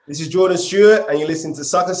This is Jordan Stewart, and you're listening to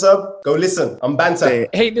Soccer Sub. Go listen. I'm Banter.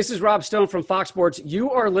 Hey, this is Rob Stone from Fox Sports. You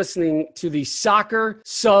are listening to the Soccer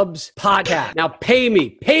Subs podcast. Now pay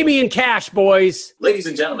me in cash, boys. Ladies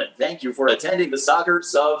and gentlemen, thank you for attending the Soccer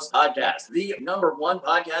Subs podcast, the #1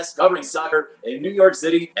 podcast covering soccer in New York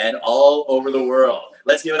City and all over the world.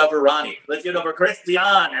 Let's give it up for Ronnie. Let's give it up for Christian.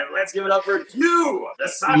 And let's give it up for you, the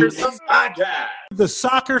Soccer Subs podcast. The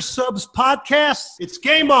Soccer Subs podcast. It's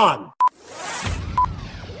game on.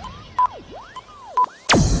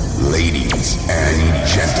 Ladies and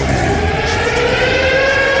gentlemen,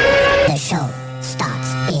 the show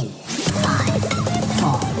starts in 5,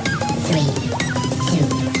 4, 3, 2,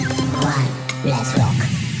 1. Let's rock.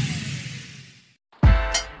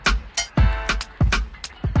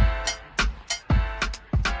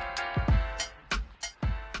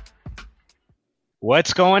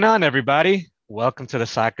 What's going on, everybody? Welcome to the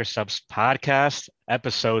Soccer Subs podcast,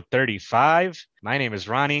 episode 35. My name is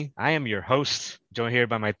Ronnie. I am your host, joined here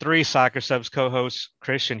by my 3 Soccer Subs co-hosts,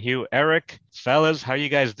 Christian, Hugh, Eric. Fellas, how you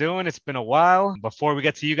guys doing? It's been a while. Before we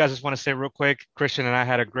get to you guys, I just want to say real quick, Christian and I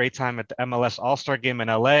had a great time at the MLS All-Star Game in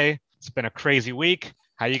LA. It's been a crazy week.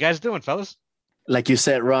 How you guys doing, fellas? Like you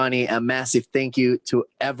said, Ronnie, a massive thank you to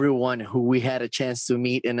everyone who we had a chance to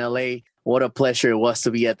meet in LA. What a pleasure it was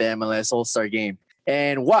to be at the MLS All-Star Game.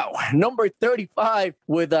 And wow, number 35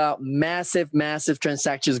 with massive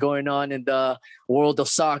transactions going on in the world of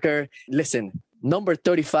soccer. Listen, number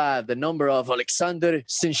 35, the number of Alexander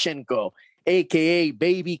Zinchenko, a.k.a.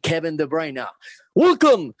 Baby Kevin De Bruyne.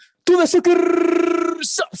 Welcome to the Soccer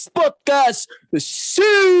Subs podcast.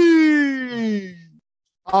 See!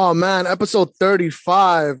 Oh, man, episode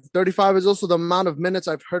 35. 35 is also the amount of minutes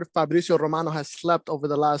I've heard Fabrizio Romano has slept over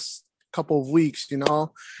the last couple of weeks, you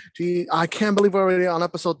know. Gee, I can't believe we're already on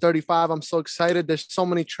episode 35. I'm so excited. There's so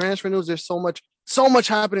many transfer news. There's so much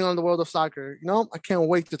happening on the world of soccer. You know, I can't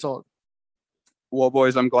wait to talk. Well,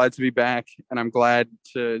 boys, I'm glad to be back, and I'm glad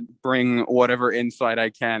to bring whatever insight I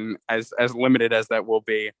can, as limited as that will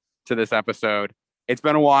be, to this episode. It's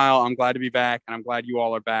been a while. I'm glad to be back, and I'm glad you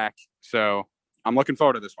all are back. So I'm looking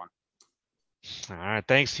forward to this one. All right,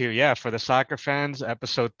 thanks, Hugh. Yeah, for the soccer fans,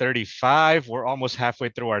 episode 35. We're almost halfway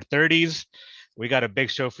through our 30s. We got a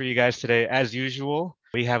big show for you guys today, as usual.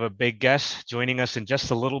 We have a big guest joining us in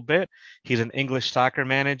just a little bit. He's an English soccer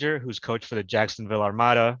manager who's coached for the Jacksonville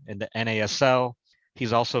Armada in the NASL.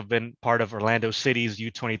 He's also been part of Orlando City's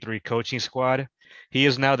U23 coaching squad. He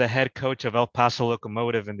is now the head coach of El Paso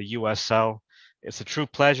Locomotive in the USL. It's a true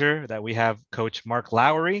pleasure that we have Coach Mark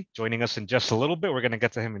Lowry joining us in just a little bit. We're going to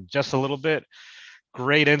get to him in just a little bit.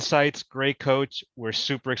 Great insights, great coach. We're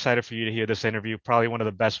super excited for you to hear this interview. Probably one of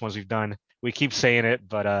the best ones we've done. We keep saying it,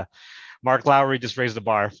 but Mark Lowry just raised the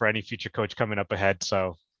bar for any future coach coming up ahead.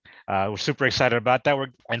 So we're super excited about that.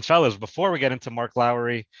 And fellas, before we get into Mark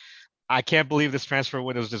Lowry, I can't believe this transfer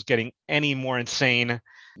window is just getting any more insane.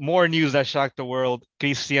 More news that shocked the world.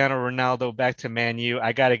 Cristiano Ronaldo back to Man U.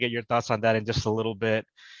 I got to get your thoughts on that in just a little bit.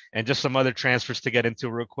 And just some other transfers to get into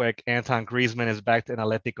real quick. Anton Griezmann is back in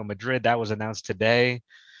Atletico Madrid. That was announced today.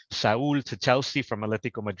 Saul to Chelsea from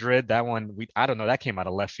Atletico Madrid. That one, I don't know, that came out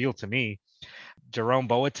of left field to me. Jerome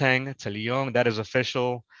Boateng to Lyon. That is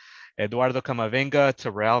official. Eduardo Camavinga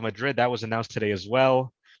to Real Madrid. That was announced today as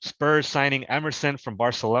well. Spurs signing Emerson from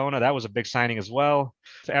Barcelona. That was a big signing as well.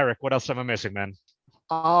 Eric, what else am I missing, man?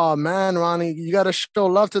 Oh, man, Ronnie, you got to show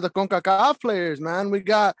love to the CONCACAF players, man. We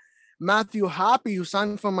got Matthew Hoppe, who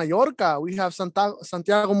signed for Mallorca. We have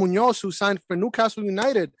Santiago Munoz, who signed for Newcastle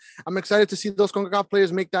United. I'm excited to see those CONCACAF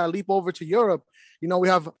players make that leap over to Europe. You know, we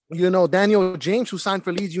have, Daniel James, who signed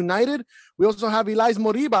for Leeds United. We also have Elias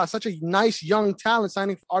Moriba, such a nice young talent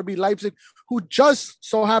signing for RB Leipzig, who just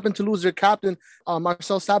so happened to lose their captain,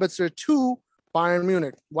 Marcel Sabitzer, to Bayern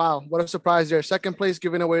Munich. Wow, what a surprise there. Second place,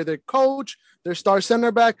 giving away their coach, their star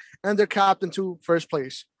center back, and their captain to first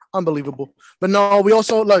place. Unbelievable. But no, we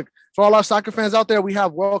also, look, for all our soccer fans out there, we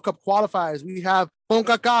have World Cup qualifiers. We have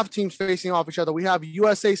CONCACAF teams facing off each other. We have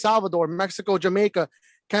USA, Salvador, Mexico, Jamaica,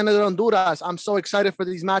 Canada, Honduras. I'm so excited for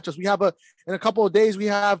these matches. We have in a couple of days, we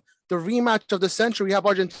have the rematch of the century. We have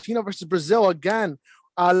Argentina versus Brazil again.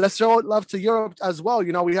 Let's show love to Europe as well.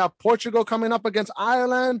 You know, we have Portugal coming up against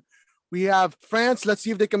Ireland. We have France. Let's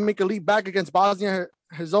see if they can make a leap back against Bosnia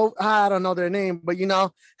Herzegovina. I don't know their name, but,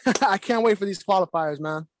 I can't wait for these qualifiers,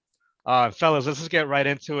 man. Fellas, let's just get right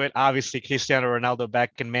into it. Obviously, Cristiano Ronaldo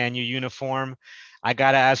back in Man U uniform. I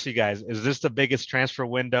got to ask you guys, is this the biggest transfer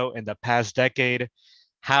window in the past decade?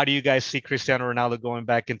 How do you guys see Cristiano Ronaldo going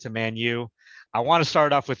back into Man U? I want to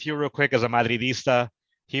start off with you real quick as a Madridista.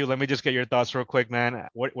 Hugh, let me just get your thoughts real quick, man.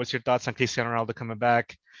 What's your thoughts on Cristiano Ronaldo coming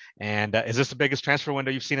back? And is this the biggest transfer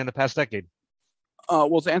window you've seen in the past decade?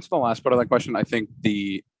 Well, to answer the last part of that question, I think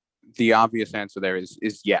the obvious answer there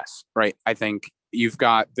is yes, right? I think you've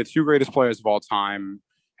got the two greatest players of all time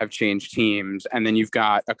have changed teams, and then you've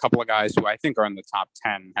got a couple of guys who I think are in the top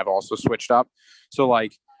 10 have also switched up. So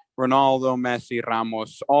like Ronaldo, Messi,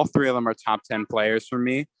 Ramos, all three of them are top 10 players for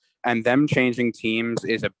me, and them changing teams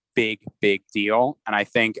is a big deal. And I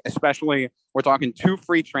think especially we're talking 2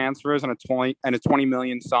 free transfers and a 20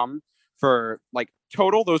 million sum for like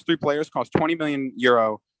total. Those 3 players cost 20 million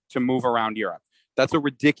euro to move around Europe. That's a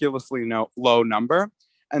ridiculously low number.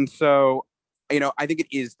 And so, I think it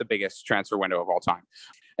is the biggest transfer window of all time.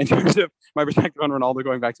 In terms of my perspective on Ronaldo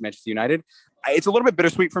going back to Manchester United, it's a little bit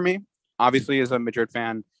bittersweet for me. Obviously, as a Madrid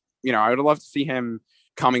fan, I would have loved to see him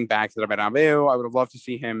coming back to the Bernabeu. I would have loved to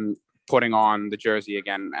see him putting on the jersey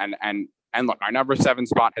again. And look, our number 7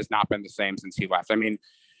 spot has not been the same since he left. I mean,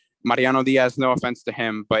 Mariano Diaz, no offense to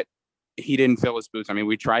him, but he didn't fill his boots. I mean,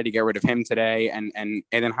 we tried to get rid of him today, and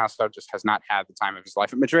Eden Hazard just has not had the time of his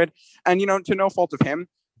life at Madrid. And, to no fault of him,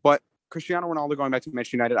 but Cristiano Ronaldo going back to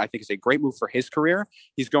Manchester United, I think is a great move for his career.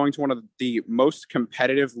 He's going to one of the most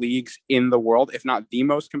competitive leagues in the world, if not the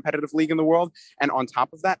most competitive league in the world. And on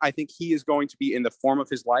top of that, I think he is going to be in the form of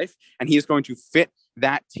his life, and he is going to fit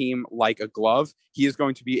that team like a glove. He is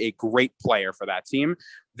going to be a great player for that team.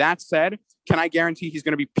 That said, can I guarantee he's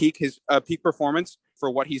going to be peak performance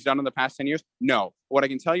for what he's done in the past 10 years? No. What I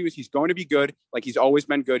can tell you is he's going to be good, like he's always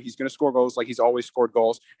been good. He's going to score goals like he's always scored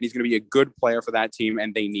goals, and he's going to be a good player for that team,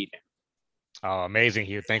 and they need him. Oh, amazing,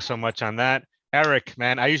 Hugh. Thanks so much on that. Eric,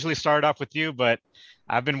 man, I usually start off with you, but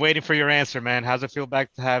I've been waiting for your answer, man. How's it feel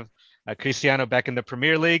back to have Cristiano back in the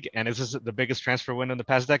Premier League? And is this the biggest transfer window in the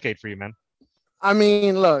past decade for you, man? I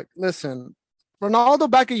mean, look, listen,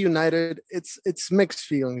 Ronaldo back at United, it's mixed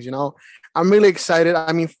feelings, I'm really excited.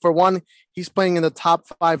 I mean, for one, he's playing in the top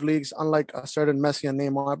 5 leagues, unlike a certain Messi and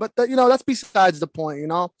Neymar. But, that's besides the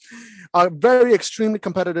point, A very extremely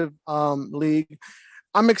competitive league.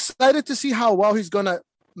 I'm excited to see how well he's going to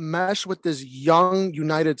mesh with this young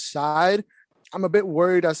United side. I'm a bit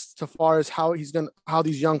worried as far as how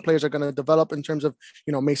these young players are going to develop in terms of,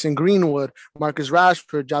 Mason Greenwood, Marcus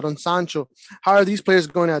Rashford, Jadon Sancho. How are these players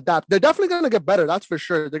going to adapt? They're definitely going to get better. That's for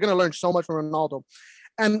sure. They're going to learn so much from Ronaldo.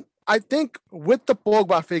 And I think with the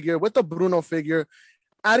Pogba figure, with the Bruno figure,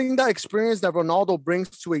 adding that experience that Ronaldo brings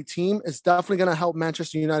to a team is definitely going to help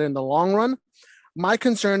Manchester United in the long run. My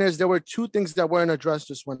concern is there were 2 things that weren't addressed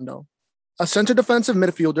this window. A center defensive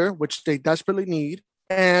midfielder, which they desperately need.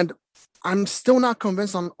 And I'm still not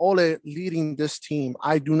convinced on Ole leading this team.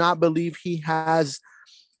 I do not believe he has.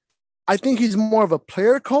 I think he's more of a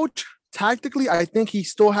player coach. Tactically, I think he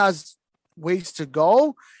still has ways to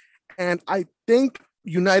go. And I think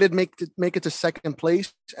United make it to second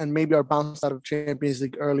place and maybe are bounced out of Champions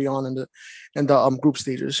League early on in the group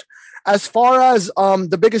stages. As far as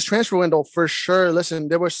the biggest transfer window, for sure. Listen,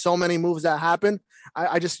 there were so many moves that happened.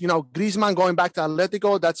 I just, Griezmann going back to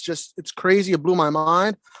Atletico, it's crazy. It blew my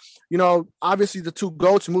mind. Obviously the 2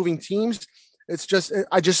 GOATs moving teams.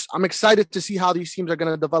 I'm excited to see how these teams are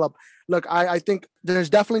going to develop. Look, I think there's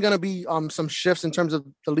definitely going to be some shifts in terms of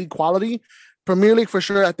the league quality. Premier League, for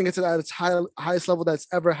sure, I think it's at its highest level that's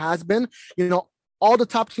ever has been. All the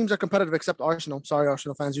top teams are competitive except Arsenal. Sorry,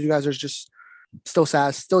 Arsenal fans. You guys are just still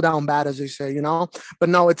sad, still down bad, as they say, But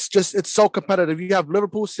no, it's so competitive. You have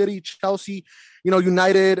Liverpool, City, Chelsea,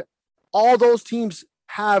 United. All those teams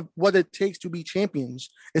have what it takes to be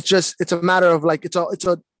champions. It's a matter of like, it's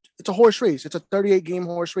a horse race. It's a 38-game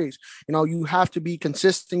horse race. You have to be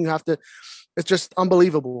consistent. It's just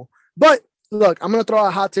unbelievable. But look, I'm going to throw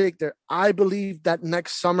a hot take there. I believe that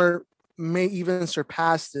next summer may even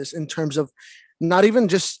surpass this in terms of not even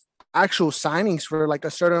just actual signings for like a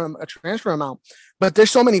transfer amount, but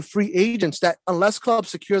there's so many free agents that unless clubs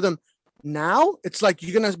secure them now, it's like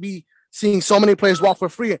you're going to be seeing so many players walk for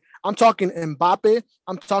free. I'm talking Mbappe.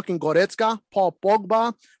 I'm talking Goretzka, Paul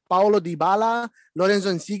Pogba, Paulo Dybala, Lorenzo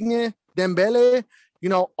Insigne, Dembele.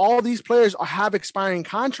 All these players have expiring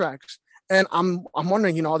contracts. And I'm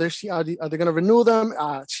wondering, are they going to renew them?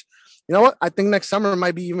 You know what? I think next summer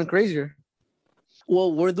might be even crazier.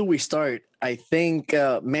 Well, where do we start? I think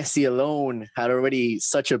Messi alone had already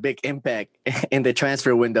such a big impact in the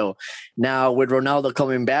transfer window. Now, with Ronaldo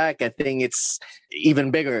coming back, I think it's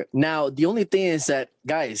even bigger. Now, the only thing is that,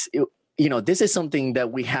 guys, this is something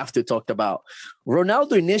that we have to talk about.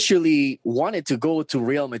 Ronaldo initially wanted to go to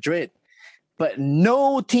Real Madrid, but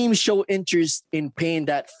no team showed interest in paying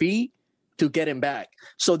that fee to get him back.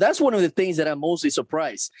 So that's one of the things that I'm mostly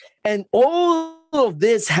surprised. And all of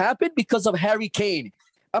this happened because of Harry Kane.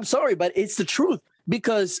 I'm sorry, but it's the truth,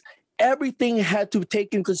 because everything had to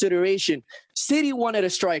take in consideration. City wanted a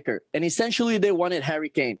striker, and essentially they wanted Harry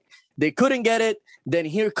Kane. They couldn't get it. Then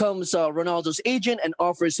here comes Ronaldo's agent and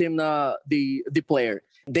offers him the player.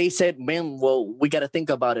 They said, man, well, we got to think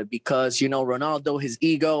about it because, Ronaldo, his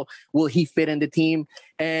ego, will he fit in the team?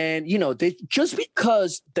 And, just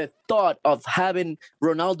because the thought of having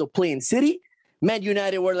Ronaldo play in City, Man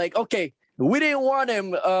United were like, okay, we didn't want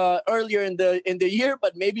him earlier in the year,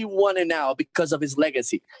 but maybe we want him now because of his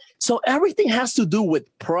legacy. So everything has to do with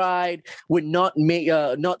pride, with not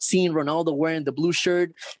seeing Ronaldo wearing the blue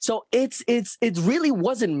shirt. So it really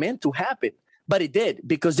wasn't meant to happen, but it did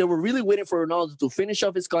because they were really waiting for Ronaldo to finish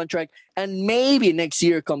off his contract and maybe next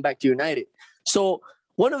year come back to United. So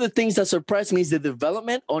one of the things that surprised me is the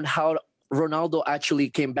development on how Ronaldo actually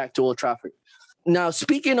came back to Old Trafford. Now,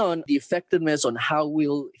 speaking on the effectiveness on how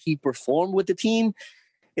will he perform with the team,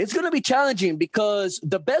 it's going to be challenging because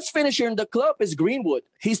the best finisher in the club is Greenwood.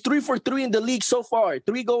 He's 3 for 3 in the league so far,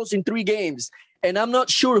 3 goals in 3 games. And I'm not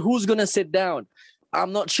sure who's going to sit down.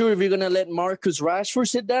 I'm not sure if you're going to let Marcus Rashford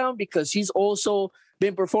sit down because he's also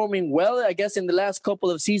been performing well, I guess, in the last couple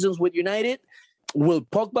of seasons with United. Will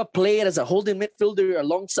Pogba play it as a holding midfielder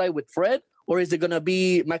alongside with Fred? Or is it going to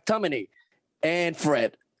be McTominay and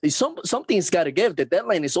Fred? Something's got to give. The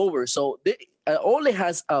deadline is over. So Ole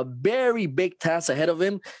has a very big task ahead of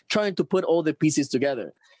him trying to put all the pieces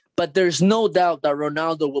together. But there's no doubt that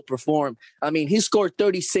Ronaldo will perform. I mean, he scored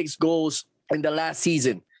 36 goals in the last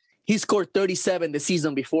season. He scored 37 the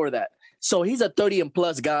season before that. So he's a 30 and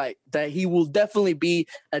plus guy that he will definitely be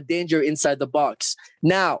a danger inside the box.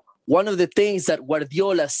 Now, one of the things that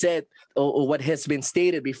Guardiola said or what has been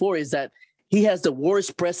stated before is that he has the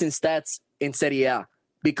worst pressing stats in Serie A,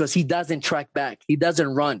 because he doesn't track back. He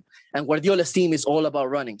doesn't run. And Guardiola's team is all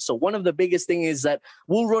about running. So one of the biggest things is that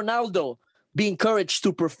will Ronaldo be encouraged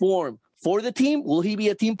to perform for the team? Will he be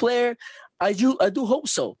a team player? I do hope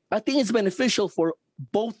so. I think it's beneficial for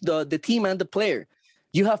both the team and the player.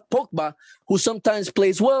 You have Pogba, who sometimes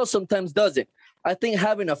plays well, sometimes doesn't. I think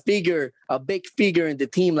having a big figure in the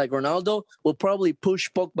team like Ronaldo will probably push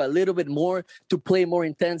Pogba a little bit more to play more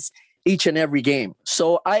intense each and every game.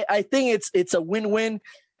 So I think it's a win-win.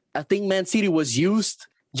 I think Man City was used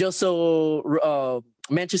just so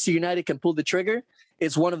Manchester United can pull the trigger.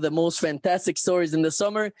 It's one of the most fantastic stories in the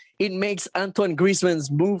summer. It makes Antoine Griezmann's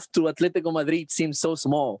move to Atletico Madrid seem so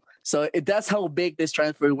small. So that's how big this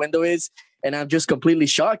transfer window is. And I'm just completely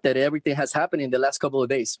shocked that everything has happened in the last couple of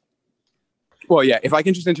days. Well, yeah, if I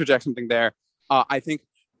can just interject something there, I think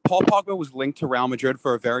Paul Pogba was linked to Real Madrid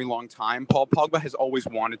for a very long time. Paul Pogba has always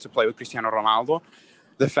wanted to play with Cristiano Ronaldo.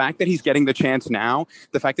 The fact that he's getting the chance now,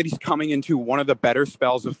 the fact that he's coming into one of the better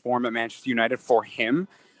spells of form at Manchester United for him,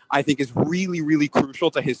 I think is really, really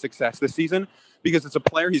crucial to his success this season because it's a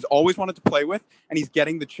player he's always wanted to play with, and he's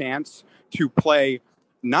getting the chance to play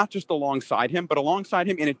not just alongside him, but alongside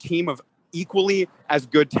him in a team of equally as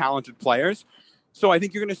good, talented players. So I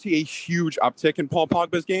think you're going to see a huge uptick in Paul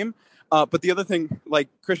Pogba's game. But the other thing, like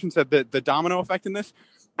Christian said, the domino effect in this,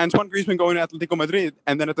 Antoine Griezmann going to Atletico Madrid,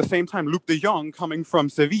 and then at the same time, Luc de Jong coming from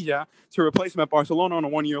Sevilla to replace him at Barcelona on a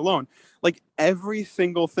 1-year loan. Like every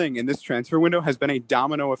single thing in this transfer window has been a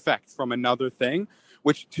domino effect from another thing,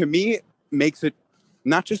 which to me makes it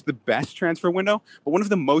not just the best transfer window, but one of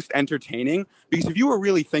the most entertaining. Because if you were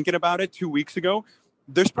really thinking about it 2 weeks ago,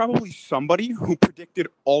 there's probably somebody who predicted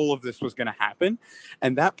all of this was going to happen.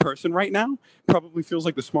 And that person right now probably feels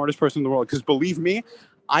like the smartest person in the world. Because believe me,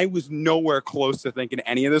 I was nowhere close to thinking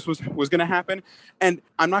any of this was going to happen. And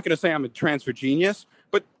I'm not going to say I'm a transfer genius,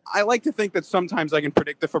 but I like to think that sometimes I can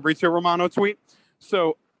predict the Fabrizio Romano tweet.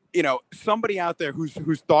 So, somebody out there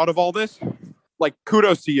who's thought of all this, like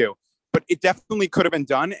kudos to you. But it definitely could have been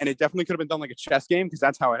done. And it definitely could have been done like a chess game because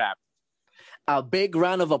that's how it happened. A big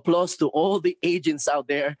round of applause to all the agents out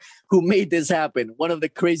there who made this happen. One of the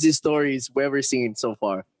craziest stories we've ever seen so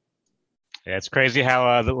far. Yeah, it's crazy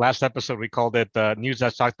how the last episode we called it News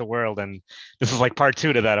That Shocked the World. And this is like part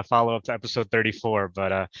 2 to that, a follow-up to episode 34.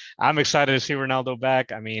 But I'm excited to see Ronaldo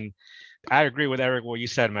back. I mean, I agree with Eric, what you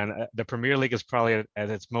said, man. The Premier League is probably at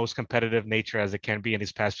its most competitive nature as it can be in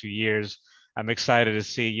these past few years. I'm excited to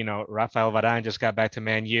see, Rafael Varane just got back to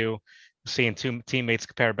Man U. Seeing 2 teammates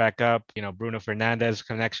compare back up, Bruno Fernandes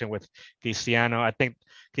connection with Cristiano. I think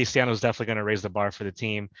Cristiano is definitely going to raise the bar for the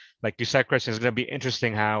team. Like you said, Christian, it's going to be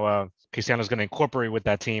interesting how Cristiano is going to incorporate with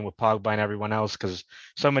that team with Pogba and everyone else because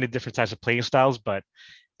so many different types of playing styles. But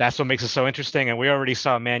that's what makes it so interesting. And we already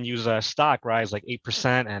saw Man U's stock rise like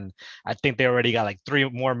 8%. And I think they already got like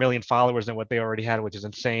 3 more million followers than what they already had, which is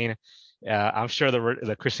insane. I'm sure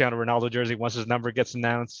the Cristiano Ronaldo jersey, once his number gets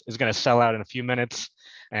announced, is going to sell out in a few minutes.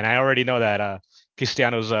 And I already know that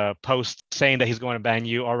Cristiano's post saying that he's going to ban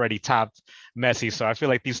you already topped Messi. So I feel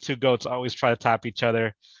like these two GOATs always try to top each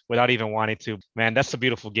other without even wanting to. Man, that's a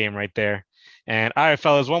beautiful game right there. And all right,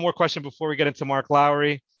 fellas, one more question before we get into Mark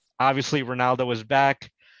Lowry. Obviously, Ronaldo is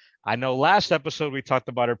back. I know last episode we talked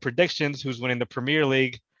about our predictions, who's winning the Premier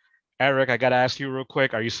League. Eric, I got to ask you real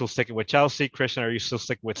quick. Are you still sticking with Chelsea? Christian, are you still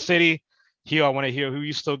sticking with City? Hugh, I want to hear who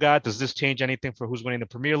you still got. Does this change anything for who's winning the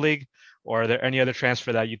Premier League? Or are there any other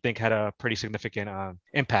transfer that you think had a pretty significant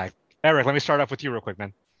impact? Eric, let me start off with you real quick,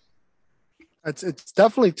 man. It's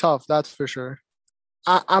definitely tough, that's for sure.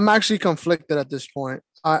 I'm actually conflicted at this point.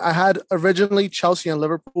 I had originally Chelsea and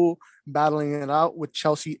Liverpool battling it out with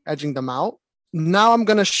Chelsea edging them out. Now I'm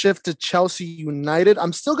going to shift to Chelsea United.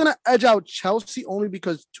 I'm still going to edge out Chelsea only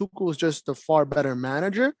because Tuchel is just a far better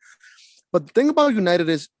manager. But the thing about United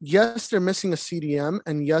is, yes, they're missing a CDM,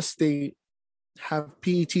 and yes, they have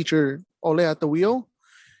PE teacher Ole at the wheel.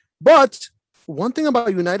 But one thing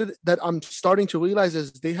about United that I'm starting to realize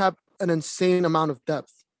is they have an insane amount of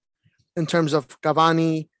depth in terms of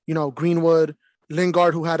Cavani, Greenwood,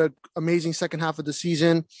 Lingard, who had an amazing second half of the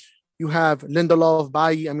season. You have Lindelof,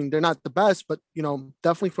 Bailly. I mean, they're not the best, but,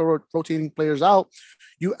 definitely for rotating players out.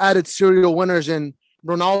 You added serial winners in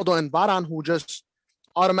Ronaldo and Varane, who just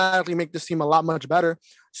automatically make this team a lot much better.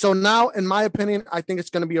 So now, in my opinion, I think it's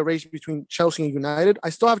going to be a race between Chelsea and United. I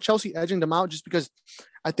still have Chelsea edging them out just because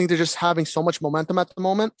I think they're just having so much momentum at the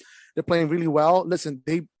moment. They're playing really well. Listen,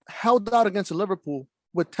 they held out against Liverpool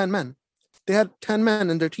with 10 men. They had 10 men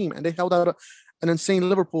in their team, and they held out an insane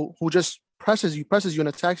Liverpool who just presses you and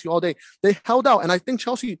attacks you all day. They held out, and I think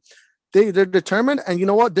Chelsea, they're determined. And you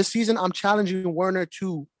know what? This season, I'm challenging Werner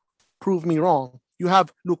to prove me wrong. You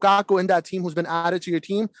have Lukaku in that team who's been added to your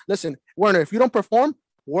team. Listen, Werner, if you don't perform,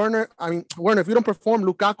 if you don't perform,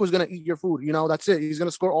 Lukaku is going to eat your food. That's it. He's going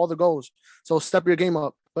to score all the goals. So step your game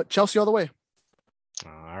up. But Chelsea all the way.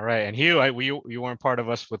 All right. And Hugh, you weren't part of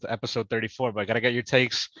us with episode 34, but I got to get your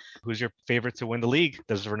takes. Who's your favorite to win the league?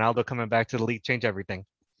 Does Ronaldo coming back to the league change everything?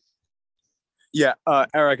 Yeah,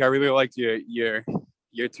 Eric, I really liked your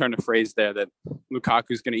turn of phrase there that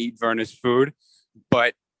Lukaku's going to eat Werner's food.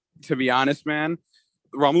 But to be honest, man,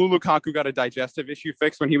 Romelu Lukaku got a digestive issue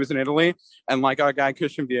fixed when he was in Italy. And like our guy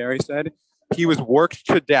Christian Vieri said, he was worked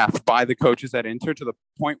to death by the coaches at Inter to the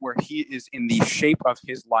point where he is in the shape of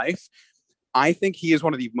his life. I think he is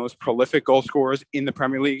one of the most prolific goal scorers in the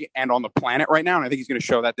Premier League and on the planet right now. And I think he's going to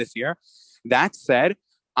show that this year. That said,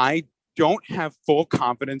 I don't have full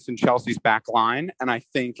confidence in Chelsea's back line. And I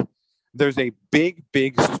think there's a big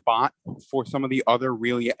spot for some of the other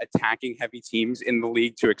really attacking heavy teams in the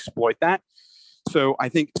league to exploit that. So I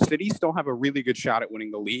think City still have a really good shot at winning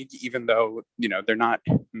the league, even though, they're not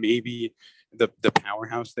maybe the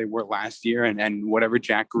powerhouse they were last year. And whatever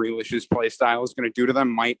Jack Grealish's play style is going to do to them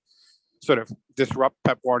might sort of disrupt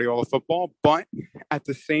Pep Guardiola football. But at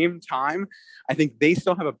the same time, I think they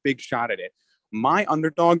still have a big shot at it. My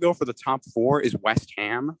underdog, though, for the top four is West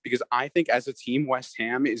Ham, because I think as a team, West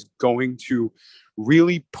Ham is going to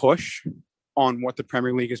really push on what the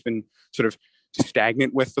Premier League has been sort of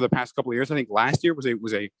stagnant with for the past couple of years. I think last year was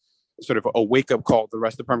a sort of a wake-up call to the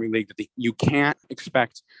rest of the Premier League that you can't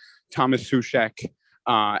expect Thomas Soucek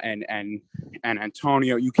and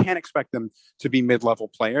Antonio. You can't expect them to be mid-level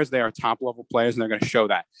players. They are top-level players, and they're going to show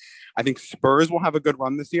that. I think Spurs will have a good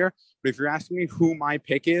run this year, but if you're asking me who my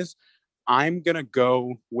pick is, I'm going to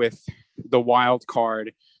go with the wild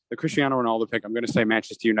card, the Cristiano Ronaldo pick. I'm going to say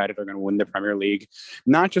Manchester United are going to win the Premier League,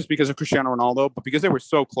 not just because of Cristiano Ronaldo, but because they were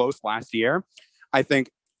so close last year. I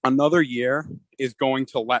think another year is going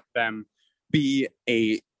to let them be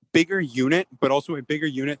a bigger unit, but also a bigger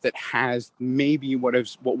unit that has maybe what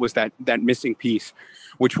was that missing piece,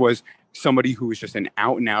 which was somebody who was just an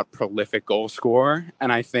out and out prolific goal scorer.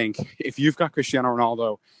 And I think if you've got Cristiano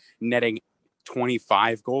Ronaldo netting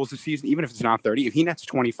 25 goals this season, even if it's not 30, if he nets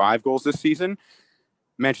 25 goals this season,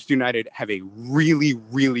 Manchester United have a really,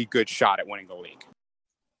 really good shot at winning the league.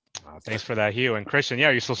 Thanks for that, Hugh. And Christian,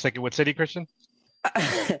 are you still sticking with City, Christian?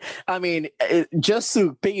 I mean, just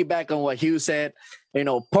to piggyback on what Hugh said,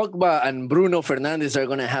 Pogba and Bruno Fernandes are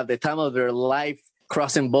going to have the time of their life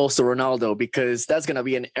crossing balls to Ronaldo, because that's going to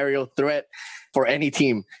be an aerial threat for any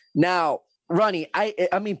team. Now, Ronnie,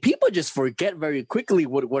 I mean, people just forget very quickly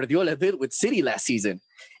what Guardiola did with City last season.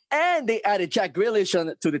 And they added Jack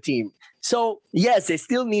Grealish to the team. So, yes, they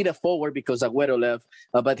still need a forward because Agüero left,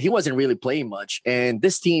 but he wasn't really playing much. And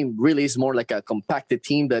this team really is more like a compacted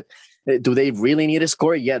team that, do they really need a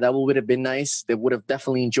scorer? Yeah, that would have been nice. They would have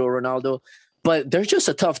definitely enjoyed Ronaldo. But they're just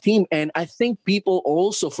a tough team. And I think people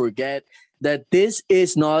also forget that this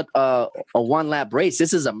is not a one-lap race.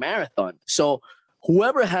 This is a marathon. So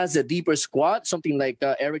whoever has a deeper squad, something like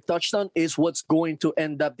Eric touched on, is what's going to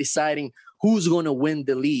end up deciding who's going to win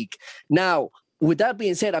the league. Now, with that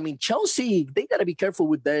being said, I mean, Chelsea, they got to be careful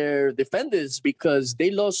with their defenders because they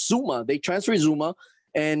lost Zuma. They transferred Zuma.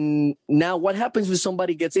 And now what happens when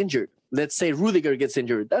somebody gets injured? Let's say Rudiger gets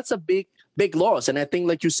injured. That's a big loss. And I think,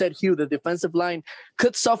 like you said, Hugh, the defensive line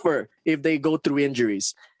could suffer if they go through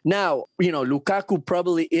injuries. Now, Lukaku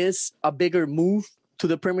probably is a bigger move to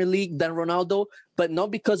the Premier League than Ronaldo, but not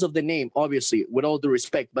because of the name, obviously, with all due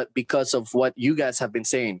respect, but because of what you guys have been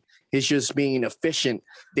saying. He's just being efficient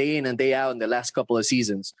day in and day out in the last couple of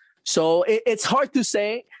seasons. So it's hard to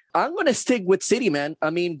say. I'm going to stick with City, man. I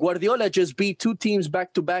mean, Guardiola just beat 2 teams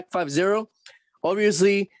back-to-back 5-0.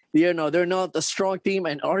 Obviously, they're not a strong team,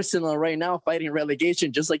 and Arsenal right now fighting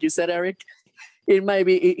relegation, just like you said, Eric.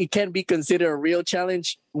 It can be considered a real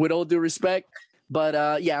challenge with all due respect. But,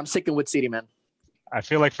 I'm sticking with City, man. I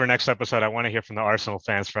feel like for next episode, I want to hear from the Arsenal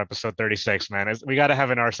fans for episode 36, man. We got to have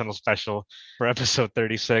an Arsenal special for episode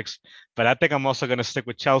 36. But I think I'm also going to stick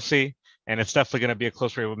with Chelsea, and it's definitely going to be a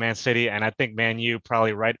close race with Man City. And I think Man U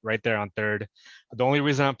probably right there on third. The only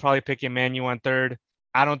reason I'm probably picking Man U on third,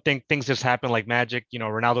 I don't think things just happen like magic.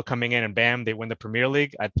 Ronaldo coming in and bam, they win the Premier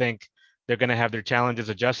League. I think they're going to have their challenges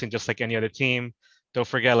adjusting just like any other team. Don't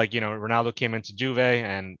forget, Ronaldo came into Juve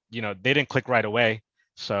and, they didn't click right away.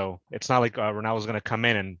 So it's not like Ronaldo's going to come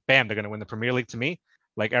in and bam, they're going to win the Premier League to me.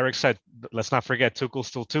 Like Eric said, let's not forget Tuchel's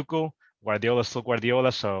still Tuchel, Guardiola's still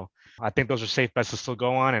Guardiola. So I think those are safe bets to still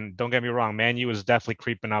go on. And don't get me wrong, Man U is definitely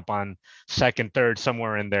creeping up on second, third,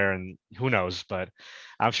 somewhere in there. And who knows, but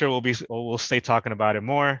I'm sure we'll stay talking about it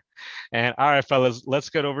more. And all right, fellas, let's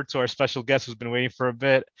get over to our special guest who's been waiting for a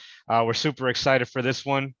bit. We're super excited for this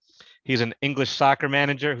one. He's an English soccer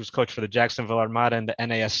manager who's coached for the Jacksonville Armada and the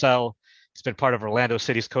NASL. He's been part of Orlando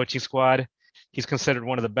City's coaching squad. He's considered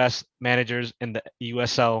one of the best managers in the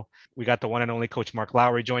USL. We got the one and only Coach Mark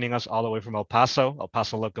Lowry joining us all the way from El Paso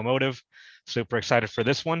Locomotive. Super excited for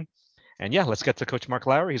this one. And yeah, let's get to Coach Mark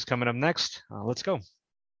Lowry. He's coming up next. Let's go.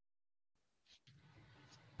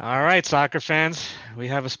 All right, soccer fans, we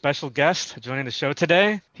have a special guest joining the show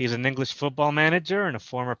today. He's an English football manager and a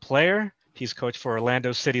former player. He's coached for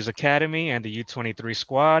Orlando City's Academy and the U23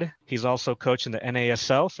 squad. He's also coached in the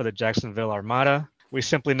NASL for the Jacksonville Armada. We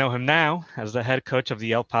simply know him now as the head coach of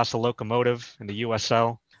the El Paso Locomotive in the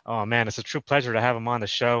USL. Oh man, it's a true pleasure to have him on the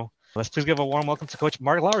show. Let's please give a warm welcome to Coach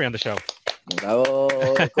Mark Lowry on the show. Bravo,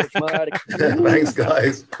 Coach Mark. Thanks,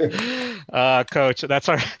 guys. Coach, that's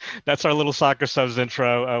our little soccer subs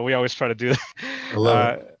intro. We always try to do that. I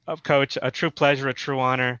love it. Coach, a true pleasure, a true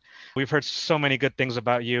honor. We've heard so many good things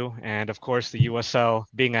about you, and of course, the USL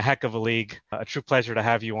being a heck of a league. A true pleasure to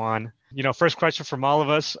have you on. First question from all of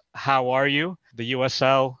us: how are you? The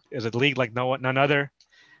USL is a league like none other.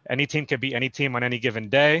 Any team can beat any team on any given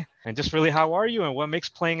day. And just really, how are you, and what makes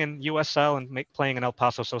playing in USL and playing in El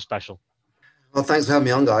Paso so special? Well, thanks for having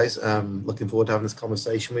me on, guys. Looking forward to having this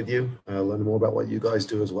conversation with you, learning more about what you guys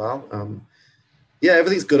do as well. Yeah,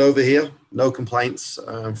 everything's good over here. No complaints.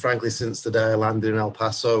 Frankly, since the day I landed in El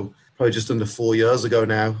Paso, probably just under 4 years ago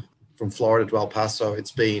now, from Florida to El Paso,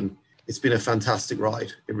 it's been a fantastic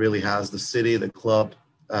ride. It really has. The city, the club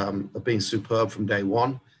have been superb from day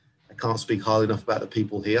one. I can't speak highly enough about the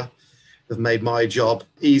people here. They've made my job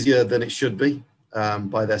easier than it should be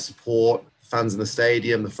by their support, fans in the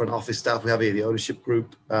stadium, the front office staff we have here, the ownership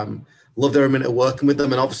group. Loved every minute of working with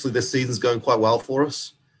them. And obviously this season's going quite well for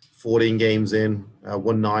us. 14 games in,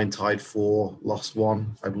 won 9, tied 4, lost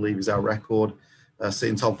 1, I believe is our record,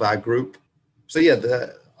 sitting top of our group. So yeah,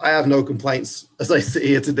 I have no complaints as I sit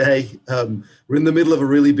here today. We're in the middle of a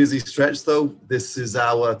really busy stretch though. This is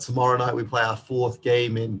tomorrow night we play our 4th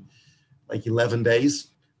game in like 11 days.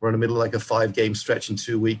 We're in the middle of like a 5-game stretch in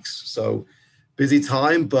 2 weeks. So busy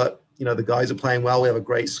time, but the guys are playing well. We have a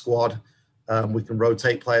great squad. We can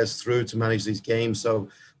rotate players through to manage these games. So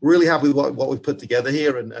we're really happy with what we've put together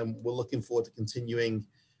here, and we're looking forward to continuing,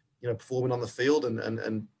 performing on the field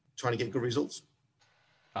and trying to get good results.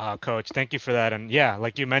 Coach, thank you for that. And yeah,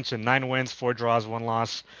 like you mentioned, 9 wins, 4 draws, 1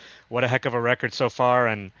 loss. What a heck of a record so far.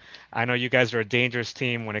 And I know you guys are a dangerous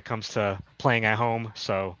team when it comes to playing at home.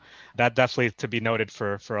 So that definitely to be noted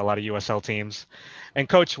for a lot of USL teams. And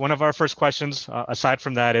Coach, one of our first questions, aside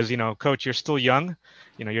from that, is, Coach, you're still young.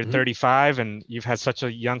 You're 35 and you've had such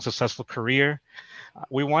a young, successful career.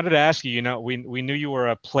 We wanted to ask you, we knew you were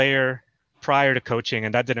a player prior to coaching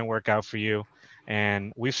and that didn't work out for you.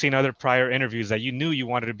 And we've seen other prior interviews that you knew you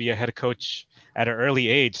wanted to be a head coach at an early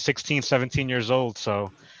age, 16, 17 years old.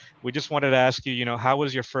 So we just wanted to ask you, how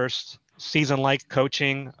was your first season like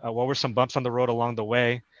coaching? What were some bumps on the road along the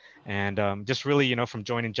way? And just really, from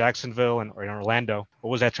joining Jacksonville or in Orlando, what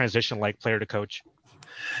was that transition like, player to coach?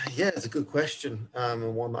 Yeah, it's a good question,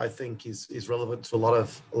 and one that I think is relevant to a lot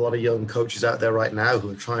of young coaches out there right now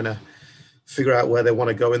who are trying to figure out where they want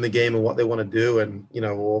to go in the game and what they want to do, and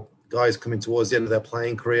or guys coming towards the end of their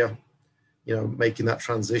playing career, making that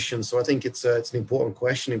transition. So I think it's an important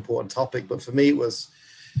question, important topic. But for me, it was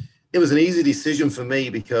an easy decision for me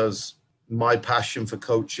because my passion for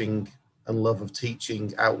coaching and love of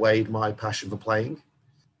teaching outweighed my passion for playing.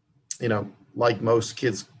 Like most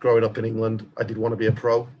kids growing up in England, I did want to be a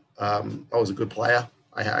pro. I was a good player.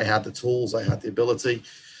 I had the tools, I had the ability,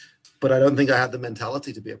 but I don't think I had the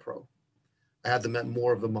mentality to be a pro. I had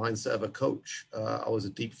more of the mindset of a coach. I was a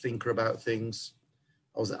deep thinker about things.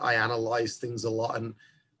 I analyzed things a lot. And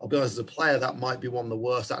I'll be honest, as a player, that might be one of the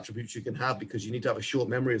worst attributes you can have because you need to have a short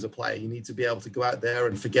memory as a player. You need to be able to go out there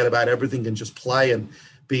and forget about everything and just play and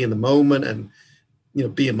be in the moment and,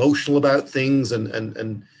 be emotional about things.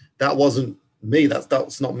 And that wasn't me.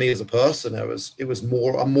 That's not me as a person.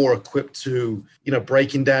 I'm more equipped to,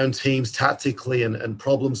 breaking down teams tactically and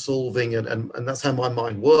problem solving. And that's how my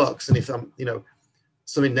mind works. And if I'm,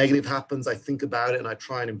 something negative happens, I think about it and I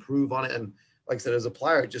try and improve on it. And like I said, as a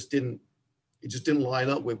player, it just didn't line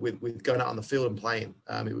up with going out on the field and playing.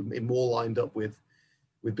 It more lined up with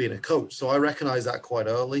being a coach. So I recognized that quite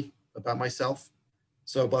early about myself.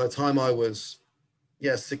 So by the time I was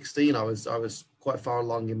 16, I was quite far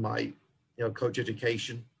along in my coach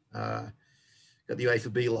education. Got the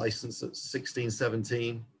UEFA license at 16,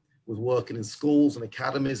 17, was working in schools and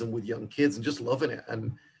academies and with young kids and just loving it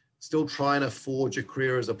and still trying to forge a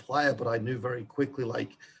career as a player. But I knew very quickly,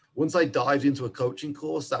 like once I dived into a coaching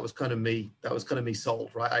course, that was kind of me. That was kind of me sold,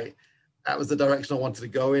 right? That was the direction I wanted to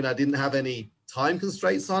go in. I didn't have any time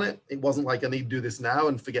constraints on it. It wasn't like I need to do this now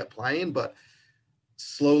and forget playing, but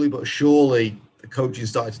slowly but surely the coaching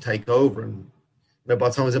started to take over. And by the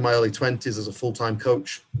time I was in my early 20s as a full-time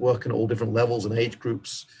coach, working at all different levels and age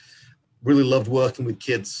groups, really loved working with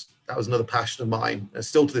kids. That was another passion of mine. And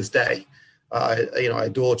still to this day, I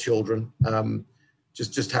adore children.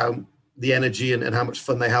 Just how the energy and how much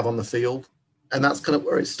fun they have on the field. And that's kind of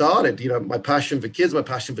where it started. My passion for kids, my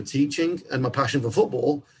passion for teaching, and my passion for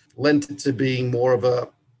football lent it to being more of a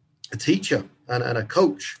teacher and a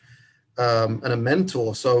coach and a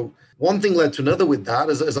mentor. So one thing led to another with that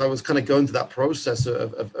as I was kind of going through that process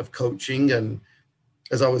of coaching, and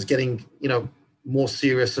as I was getting, more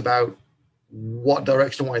serious about what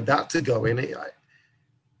direction I wanted that to go in,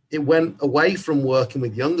 it went away from working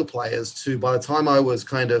with younger players to, by the time I was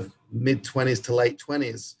kind of mid-20s to late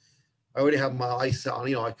 20s, I already had my eyes set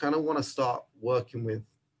on, I kind of want to start working with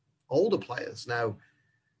older players. Now,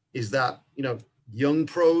 is that, young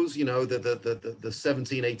pros, the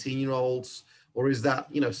 17, 18-year-olds, or is that,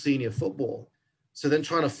 senior football? So then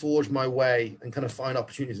trying to forge my way and kind of find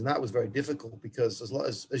opportunities. And that was very difficult because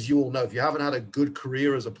as you all know, if you haven't had a good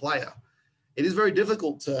career as a player, it is very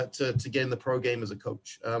difficult to get in the pro game as a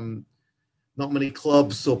coach. Not many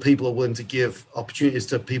clubs or people are willing to give opportunities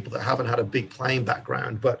to people that haven't had a big playing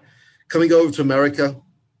background. But coming over to America,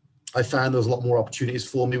 I found there was a lot more opportunities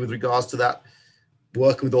for me with regards to that.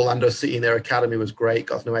 Working with Orlando City in their academy was great.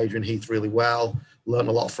 Got to know Adrian Heath really well. Learned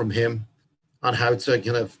a lot from him on how to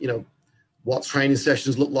kind of, what training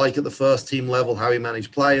sessions look like at the first team level, how he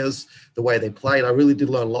managed players, the way they played. I really did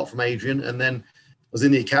learn a lot from Adrian. And then I was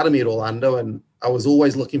in the academy at Orlando, and I was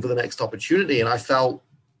always looking for the next opportunity. And I felt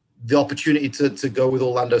the opportunity to go with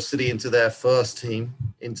Orlando City into their first team,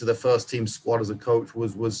 into the first team squad as a coach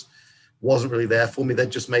wasn't really there for me. They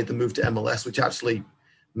just made the move to MLS, which actually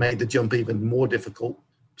made the jump even more difficult.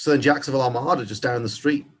 So then Jacksonville Armada, just down the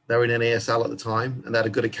street, they were in NASL at the time, and they had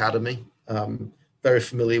a good academy. Very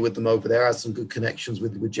familiar with them over there. I had some good connections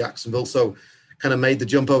with Jacksonville. So kind of made the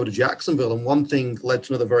jump over to Jacksonville. And one thing led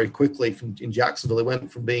to another very quickly. In Jacksonville, it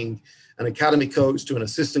went from being an academy coach to an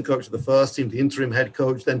assistant coach of the first team, the interim head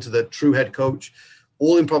coach, then to the true head coach,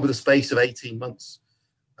 all in probably the space of 18 months.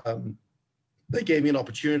 They gave me an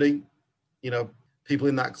opportunity. People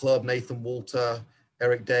in that club, Nathan Walter,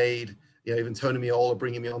 Eric Dade, even Tony Miola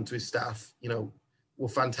bringing me onto his staff, were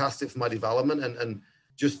fantastic for my development and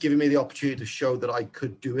just giving me the opportunity to show that I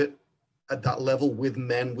could do it at that level with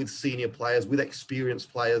men, with senior players, with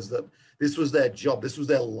experienced players, that this was their job. This was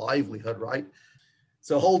their livelihood, right?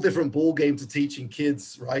 It's a whole different ball game to teaching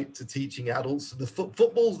kids, right, to teaching adults. The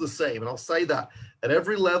football's the same, and I'll say that at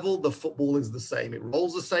every level, the football is the same. It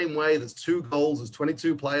rolls the same way. There's 2 goals, there's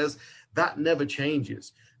 22 players. That never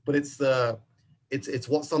changes. But it's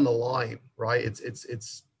what's on the line, right?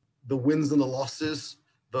 It's the wins and the losses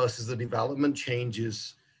versus the development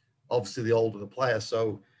changes, obviously, the older the player.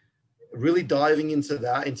 So really diving into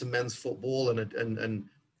that, into men's football, and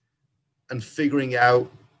figuring out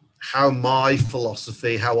how my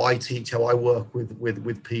philosophy, how I teach, how I work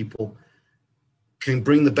with people can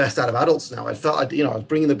bring the best out of adults now. I felt, I was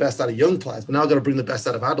bringing the best out of young players, but now I've got to bring the best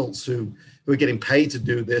out of adults who are getting paid to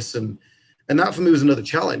do this. And that for me was another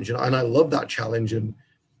challenge. And I love that challenge. And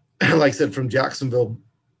like I said, from Jacksonville,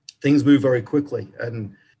 things move very quickly.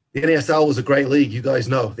 And the NASL was a great league. You guys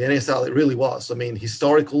know the NASL, it really was. I mean,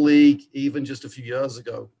 historical league, even just a few years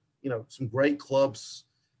ago, some great clubs,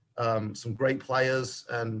 some great players,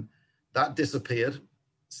 and that disappeared.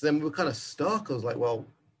 So then we were kind of stuck. I was like, well,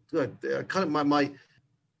 good. Kind of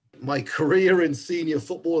my career in senior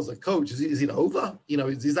football as a coach, is it over?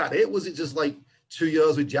 Is that it? Was it just like 2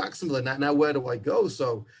 years with Jacksonville, and now where do I go?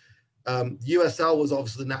 So USL was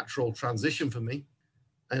obviously the natural transition for me,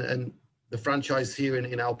 and the franchise here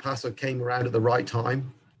in El Paso came around at the right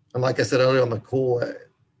time. And like I said earlier on the call,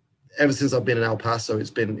 ever since I've been in El Paso, it's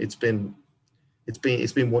been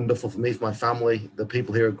wonderful for me, for my family. The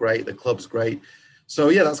people here are great. The club's great. So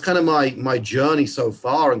yeah, that's kind of my journey so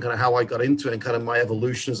far, and kind of how I got into it, and kind of my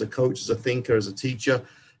evolution as a coach, as a thinker, as a teacher.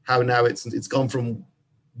 How now it's gone from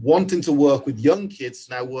wanting to work with young kids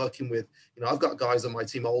to now working with, I've got guys on my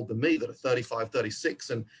team older than me that are 35,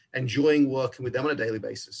 36, and enjoying working with them on a daily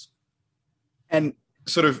basis. And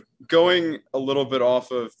sort of going a little bit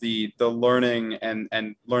off of the learning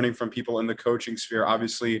and learning from people in the coaching sphere,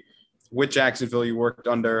 obviously with Jacksonville, you worked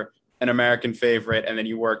under an American favorite, and then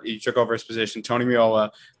you took over his position, Tony Meola.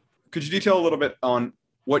 Could you detail a little bit on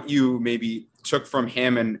what you maybe took from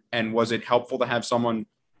him, and was it helpful to have someone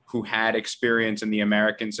who had experience in the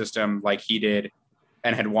American system like he did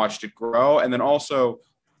and had watched it grow? And then also,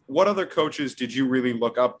 what other coaches did you really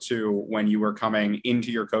look up to when you were coming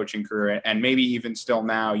into your coaching career, and maybe even still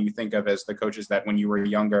now you think of as the coaches that when you were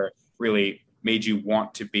younger really made you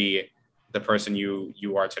want to be the person you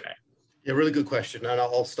are today? Yeah, really good question. And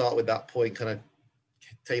I'll start with that point, kind of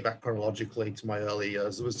take you back chronologically to my early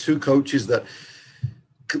years. There was two coaches that,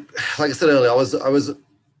 like I said earlier,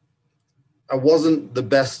 I wasn't the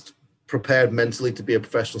best prepared mentally to be a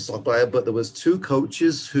professional soccer player, but there was two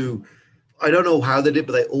coaches who, I don't know how they did,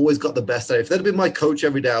 but they always got the best out of it. If they'd have been my coach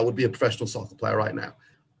every day, I would be a professional soccer player right now.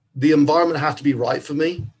 The environment had to be right for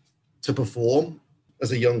me to perform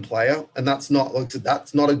as a young player. And that's not, like I said,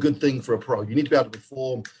 that's not a good thing for a pro. You need to be able to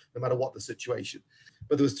perform no matter what the situation.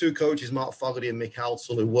 But there was two coaches, Mark Fogarty and Mick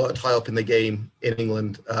Halsall, who worked high up in the game in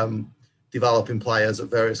England, developing players at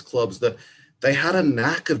various clubs, that they had a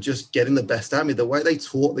knack of just getting the best out of me. The way they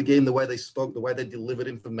taught the game, the way they spoke, the way they delivered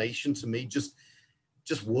information to me just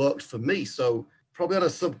worked for me. So probably on a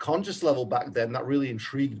subconscious level back then, that really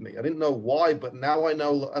intrigued me. I didn't know why, but now I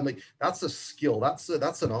know. I mean, that's a skill. That's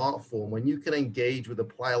an art form. When you can engage with a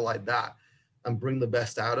player like that and bring the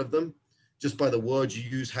best out of them, just by the words you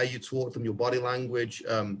use, how you talk them, your body language.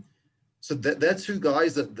 So they're two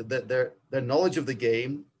guys that their knowledge of the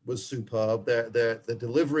game was superb. Their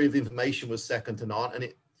delivery of information was second to none,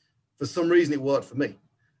 and for some reason it worked for me.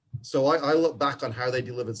 So I look back on how they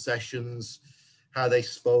delivered sessions, how they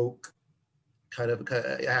spoke, kind of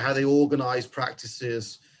how they organized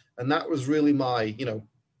practices. And that was really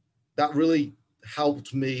that really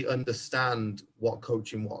helped me understand what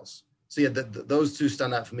coaching was. So yeah, those two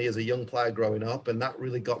stand out for me as a young player growing up. And that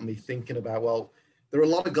really got me thinking about, well, there are a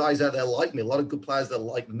lot of guys out there like me, a lot of good players that are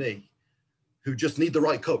like me, who just need the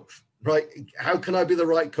right coach, right? How can I be the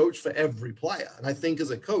right coach for every player? And I think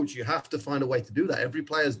as a coach, you have to find a way to do that. Every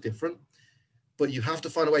player is different, but you have to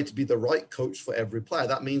find a way to be the right coach for every player.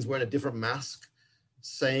 That means wearing a different mask,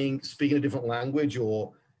 speaking a different language,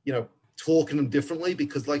 or, talking them differently,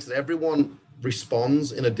 because like I said, everyone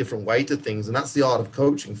responds in a different way to things. And that's the art of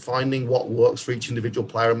coaching, finding what works for each individual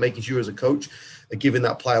player and making sure as a coach are giving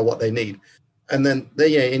that player what they need. And then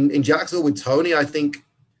in Jacksonville with Tony, I think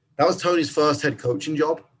that was Tony's first head coaching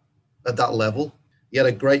job at that level. He had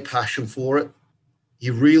a great passion for it.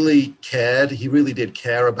 He really cared. He really did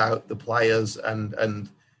care about the players and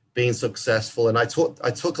being successful. And I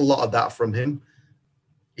took a lot of that from him.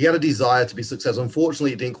 He had a desire to be successful.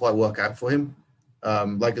 Unfortunately, it didn't quite work out for him.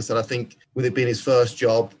 Like I said, I think with it being his first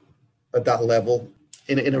job at that level,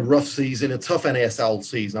 in a rough season, a tough NASL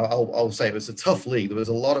season, I'll say it was a tough league. There was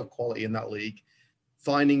a lot of quality in that league.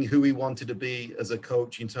 Finding who he wanted to be as a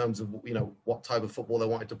coach in terms of, what type of football they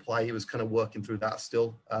wanted to play. He was kind of working through that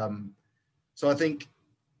still. So I think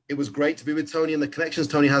it was great to be with Tony, and the connections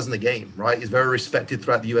Tony has in the game, right? He's very respected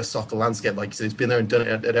throughout the US soccer landscape. Like you said, he's been there and done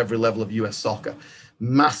it at every level of US soccer.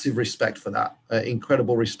 Massive respect for that.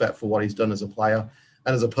 Incredible respect for what he's done as a player.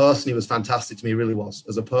 And as a person, he was fantastic to me. He really was.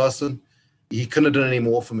 As a person, he couldn't have done any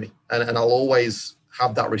more for me. And I'll always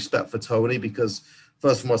have that respect for Tony, because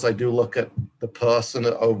first and foremost, I do look at the person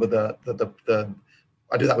over the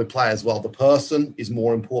I do that with players as well. The person is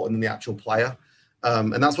more important than the actual player.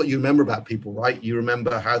 And that's what you remember about people, right? You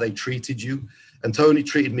remember how they treated you. And Tony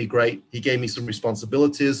treated me great. He gave me some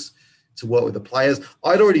responsibilities to work with the players.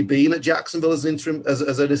 I'd already been at Jacksonville as an interim, as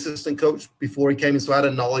an assistant coach before he came in. So I had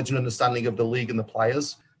a knowledge and understanding of the league and the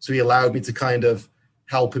players. So he allowed me to kind of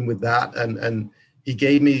help him with that. And he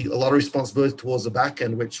gave me a lot of responsibility towards the back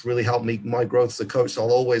end, which really helped me, my growth as a coach. So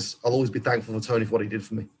I'll always be thankful for Tony for what he did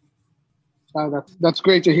for me. That's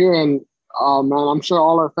great to hear. And man, I'm sure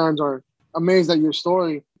all our fans are amazed at your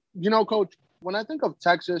story. Coach, when I think of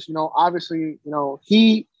Texas, obviously,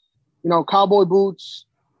 heat, cowboy boots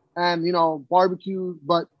and, barbecue,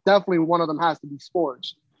 but definitely one of them has to be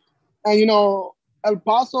sports. And, El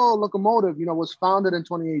Paso Locomotive, was founded in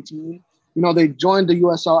 2018. They joined the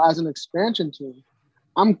USL as an expansion team.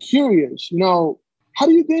 I'm curious, how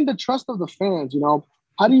do you gain the trust of the fans?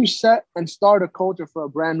 How do you set and start a culture for a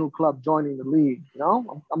brand new club joining the league?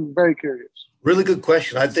 I'm very curious. Really good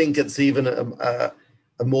question. I think it's even a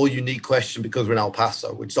more unique question because we're in El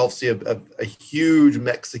Paso, which is obviously a huge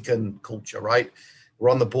Mexican culture, right?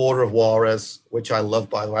 We're on the border of Juarez, which I love,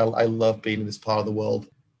 by the way. I love being in this part of the world.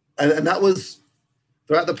 And that was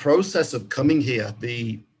throughout the process of coming here,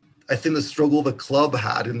 I think the struggle the club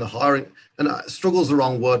had in the hiring, and struggle is the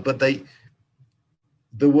wrong word, but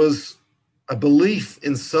there was a belief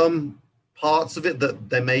in some parts of it that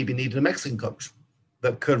they maybe needed a Mexican coach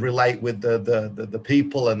that could relate with the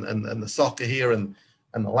people and the soccer here and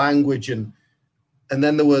the language. And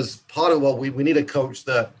then there was part of, well, we need a coach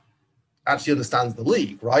that actually understands the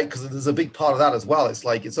league, right? Because there's a big part of that as well. It's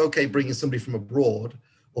like, it's okay bringing somebody from abroad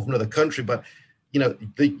or from another country, but you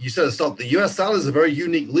said at the start, the USL is a very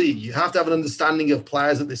unique league. You have to have an understanding of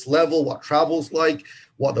players at this level, what travel's like,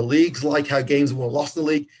 what the league's like, how games were lost in the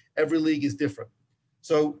league. Every league is different.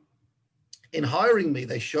 So in hiring me,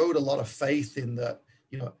 they showed a lot of faith in that,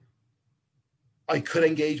 I could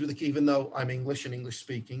engage with even though I'm English and English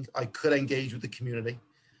speaking, I could engage with the community.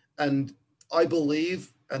 And I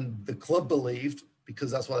believe, and the club believed,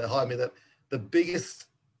 because that's why they hired me, that the biggest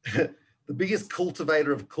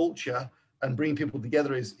cultivator of culture and bringing people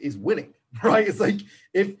together is winning, right? It's like,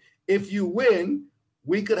 if you win,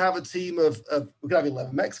 we could have a team of we could have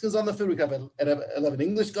 11 Mexicans on the field, we could have 11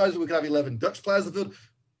 English guys, we could have 11 Dutch players on the field.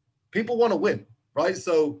 People want to win, right?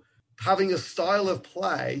 So having a style of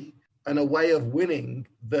play and a way of winning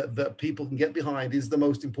that people can get behind is the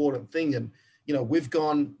most important thing. And, we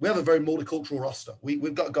have a very multicultural roster.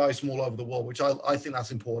 We've got guys from all over the world, which I think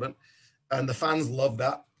that's important. And the fans love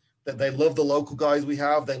that they love the local guys we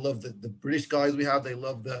have. They love the British guys we have. They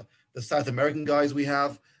love the South American guys we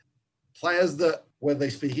have. Players that, whether they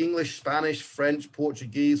speak English, Spanish, French,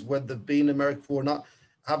 Portuguese, whether they've been in America before or not,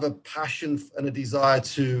 have a passion and a desire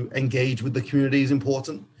to engage with the community is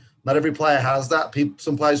important. Not every player has that.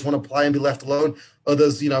 Some players want to play and be left alone.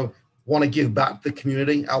 Others, want to give back to the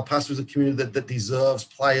community. El Paso is a community that deserves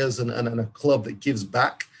players and a club that gives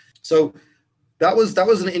back. So that was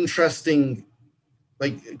an interesting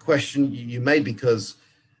question you made, because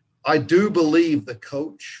I do believe the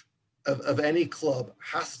coach of any club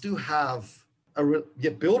has to have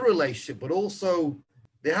build a relationship, but also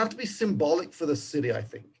they have to be symbolic for the city, I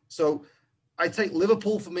think. So I take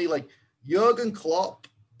Liverpool for me, like Jurgen Klopp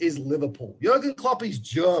is Liverpool. Jurgen Klopp is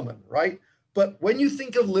German, right? But when you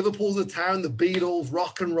think of Liverpool as a town, the Beatles,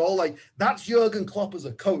 rock and roll, like that's Jurgen Klopp as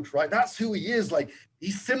a coach, right? That's who he is. Like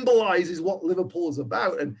he symbolizes what Liverpool is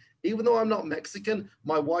about. And even though I'm not Mexican,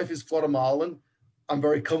 my wife is Guatemalan. I'm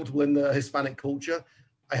very comfortable in the Hispanic culture.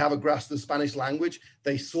 I have a grasp of the Spanish language.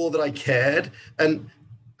 They saw that I cared. And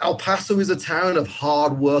El Paso is a town of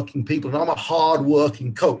hardworking people, and I'm a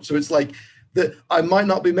hardworking coach. So it's like that I might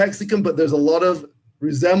not be Mexican, but there's a lot of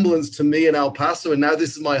resemblance to me in El Paso. And now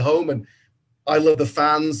this is my home, and I love the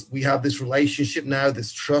fans. We have this relationship now,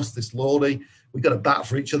 this trust, this loyalty. We got to bat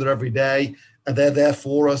for each other every day, and they're there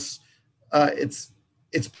for us. It's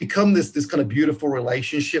become this kind of beautiful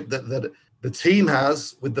relationship that the team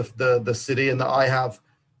has with the city, and that I have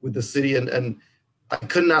with the city. And I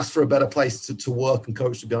couldn't ask for a better place to work and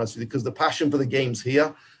coach, to be honest with you, because the passion for the game's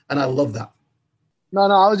here, and I love that. No,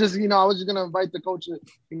 I was just gonna invite the coach to,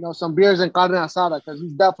 some beers and carne asada, because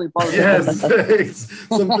he's definitely part of Yes,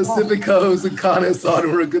 some Pacificos and carne asada,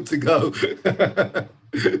 we're good to go.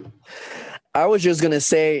 I was just gonna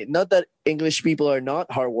say, not that English people are not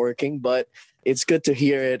hardworking, but it's good to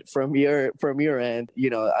hear it from your end.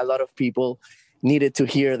 A lot of people needed to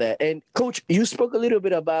hear that. And Coach, you spoke a little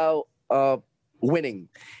bit about winning.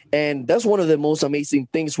 And that's one of the most amazing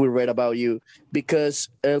things we read about you, because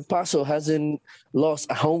El Paso hasn't lost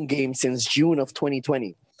a home game since June of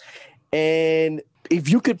 2020. And if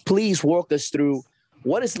you could please walk us through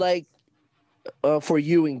what it's like for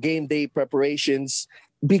you in game day preparations,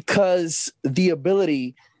 because the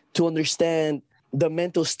ability to understand the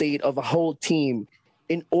mental state of a whole team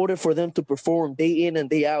in order for them to perform day in and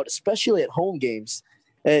day out, especially at home games,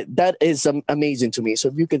 that is amazing to me. So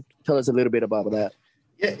if you could tell us a little bit about that.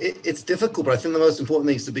 Yeah, it's difficult, but I think the most important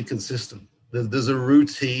thing is to be consistent. There's a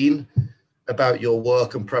routine about your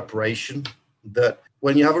work and preparation that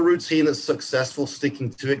when you have a routine that's successful,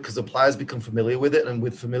 sticking to it, because the players become familiar with it, and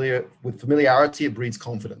with familiarity, it breeds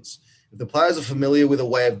confidence. If the players are familiar with a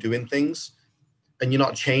way of doing things, and you're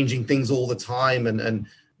not changing things all the time, and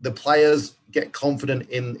the players get confident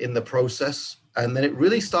in the process, and then it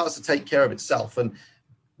really starts to take care of itself. And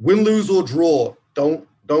win, lose, or draw, don't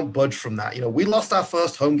budge from that. We lost our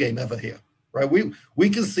first home game ever here, right? We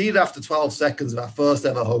conceded after 12 seconds of our first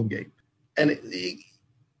ever home game. And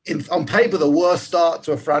on paper, the worst start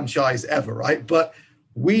to a franchise ever, right? But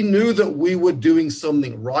we knew that we were doing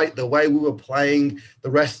something right. The way we were playing, the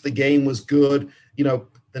rest of the game was good.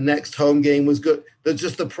 The next home game was good.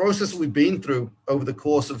 Just the process we've been through over the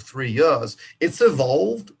course of 3 years, it's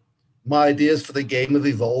evolved. My ideas for the game have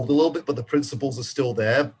evolved a little bit, but the principles are still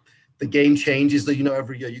there. The game changes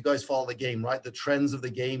every year. You guys follow the game, right? The trends of the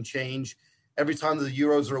game change. Every time there's a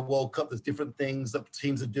Euros or a World Cup, there's different things that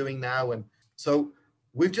teams are doing now. And so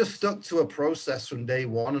we've just stuck to a process from day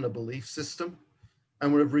one and a belief system.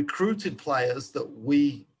 And we've recruited players that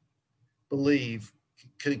we believe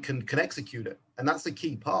can execute it. And that's the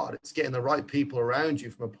key part. It's getting the right people around you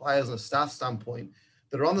from a players and a staff standpoint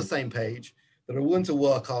that are on the same page, that are willing to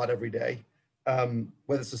work hard every day,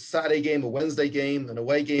 whether it's a Saturday game, a Wednesday game, an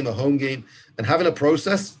away game, a home game, and having a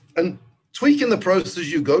process and tweaking the process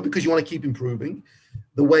as you go, because you want to keep improving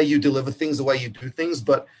the way you deliver things, the way you do things.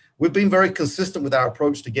 But we've been very consistent with our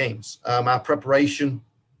approach to games, our preparation,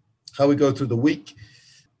 how we go through the week,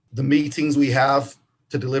 the meetings we have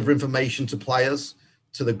to deliver information to players,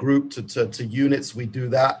 to the group, to units. We do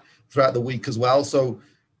that throughout the week as well. So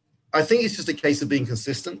I think it's just a case of being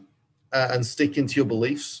consistent and sticking to your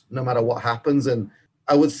beliefs no matter what happens. And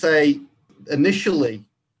I would say initially,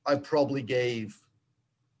 I probably gave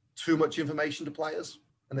too much information to players.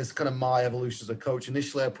 And this is kind of my evolution as a coach.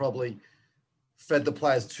 Initially, I probably fed the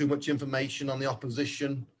players too much information on the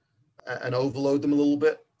opposition and overload them a little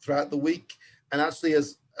bit throughout the week. And actually,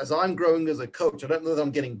 as I'm growing as a coach, I don't know that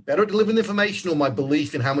I'm getting better at delivering information, or my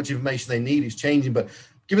belief in how much information they need is changing, but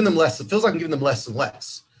giving them less, it feels like I'm giving them less and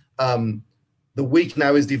less. The week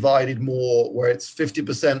now is divided more where it's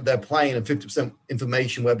 50% they're playing and 50%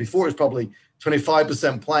 information, where before it's probably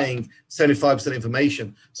 25% playing, 75%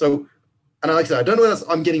 information. So, and like I said, I don't know whether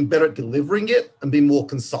I'm getting better at delivering it and being more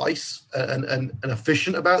concise and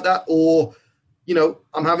efficient about that, or,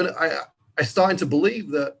 I'm starting to believe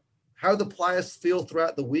that how the players feel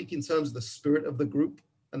throughout the week in terms of the spirit of the group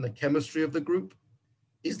and the chemistry of the group,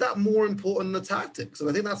 is that more important than the tactics? And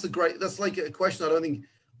I think that's like a question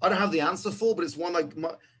I don't have the answer for, but it's one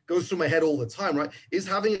that goes through my head all the time, right? Is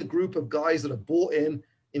having a group of guys that are bought in,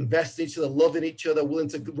 invest in each other, loving each other, willing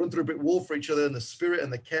to run through a brick wall for each other, and the spirit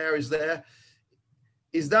and the care is there.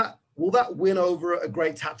 Will that win over a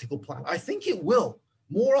great tactical plan? I think it will.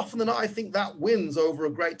 More often than not, I think that wins over a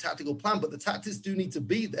great tactical plan, but the tactics do need to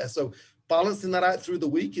be there. So balancing that out through the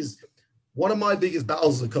week is one of my biggest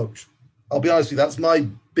battles as a coach. I'll be honest with you, that's my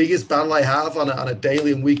biggest battle I have on a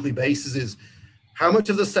daily and weekly basis, is how much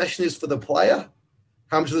of the session is for the player,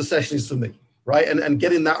 how much of the session is for me, right? And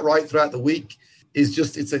getting that right throughout the week is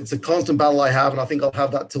just, it's a constant battle I have, and I think I'll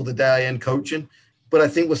have that till the day I end coaching. But I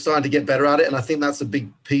think we're starting to get better at it, and I think that's a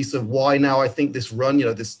big piece of why now I think this run,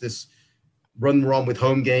 this run we're on with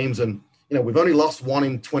home games, and we've only lost 1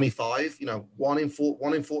 in 25, 1 in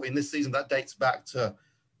 14 this season. That dates back to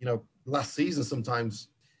last season. Sometimes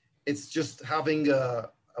it's just having a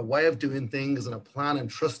way of doing things and a plan and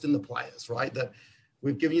trusting the players, right? That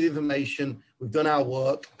we've given you the information, we've done our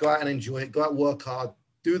work, go out and enjoy it, go out and work hard,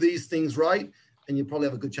 do these things right, and you probably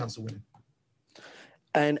have a good chance of winning.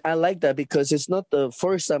 And I like that, because it's not the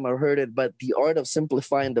first time I've heard it, but the art of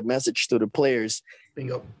simplifying the message to the players.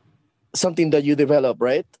 Bingo. Something that you develop,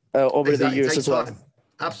 right? Over the years as well.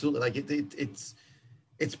 Absolutely. Like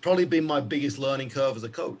it's probably been my biggest learning curve as a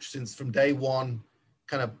coach since from day one,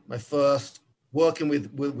 kind of my first working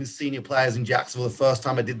with senior players in Jacksonville, the first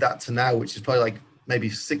time I did that to now, which is probably like maybe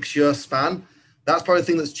 6-year span. That's probably the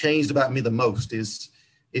thing that's changed about me the most is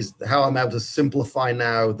how I'm able to simplify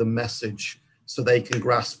now the message so they can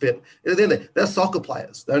grasp it. They're soccer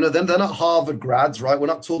players. They're not Harvard grads, right? We're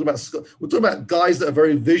talking about guys that are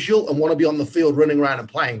very visual and want to be on the field running around and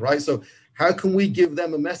playing, right? So how can we give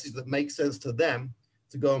them a message that makes sense to them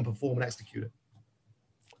to go and perform and execute it?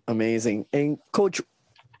 Amazing. And Coach,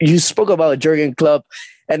 you spoke about Jurgen Klopp,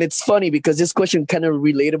 and it's funny because this question kind of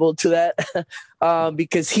relatable to that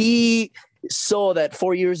because he saw that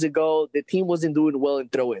 4 years ago the team wasn't doing well in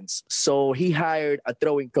throw-ins, so he hired a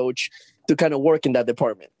throwing coach to kind of work in that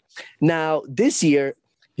department. Now this year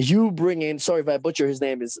you bring in, sorry if I butcher his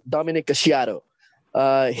name, is Dominic Casciato.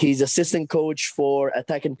 He's assistant coach for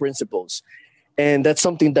attacking principles, and that's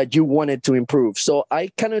something that you wanted to improve. So I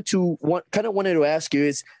kind of wanted to ask you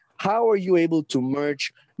is, how are you able to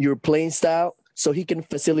merge your playing style so he can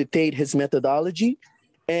facilitate his methodology?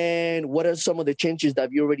 And what are some of the changes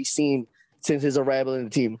that you've already seen since his arrival in the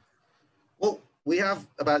team? Well, we have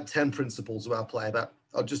about 10 principles of our play.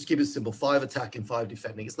 I'll just keep it simple: 5 attacking, 5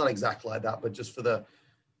 defending. It's not exactly like that, but just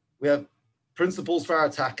we have principles for our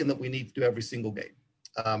attacking that we need to do every single game.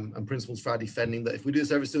 And principles for our defending that if we do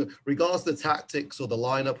this every single, regardless of the tactics or the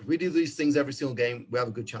lineup, if we do these things every single game, we have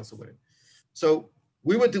a good chance of winning. So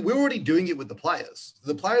we were already doing it with the players.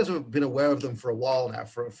 The players have been aware of them for a while now,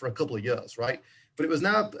 for a couple of years, right? But it was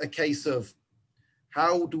now a case of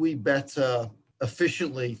how do we better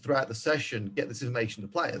efficiently throughout the session get this information to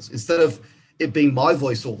players, instead of it being my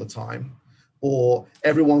voice all the time, or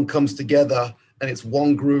everyone comes together and it's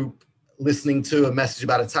one group listening to a message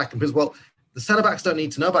about attacking principles. Well, the centre backs don't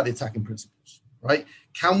need to know about the attacking principles, right?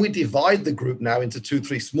 Can we divide the group now into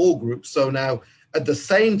 2-3 small groups? So now at the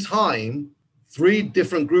same time, 3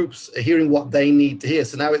 different groups are hearing what they need to hear.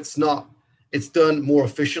 So now it's done more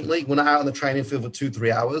efficiently. We're not out on the training field for 2-3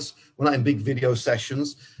 hours. We're not in big video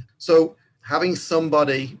sessions. So having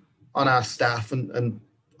somebody on our staff, and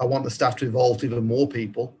I want the staff to evolve to even more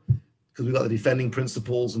people, because we've got the defending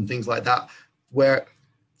principles and things like that, where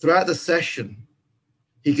throughout the session,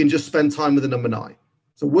 he can just spend time with the number 9.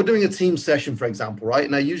 So we're doing a team session, for example, right?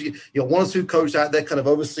 Now, usually you got 1 or 2 coaches out there kind of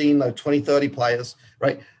overseeing like 20, 30 players,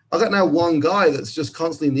 right? I've got now one guy that's just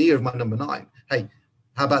constantly in the ear of my number 9. Hey,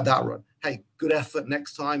 how about that run? Hey, good effort.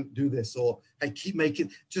 Next time, do this. Or, hey, keep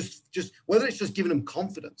making, just whether it's just giving them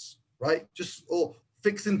confidence, right? Or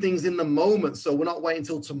fixing things in the moment. So we're not waiting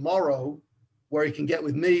until tomorrow where he can get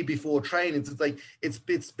with me before training. It's like, it's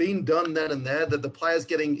been done then and there, that the player's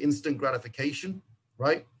getting instant gratification,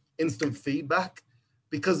 right? Instant feedback,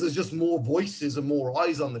 because there's just more voices and more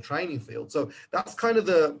eyes on the training field. So that's kind of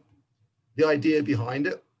the idea behind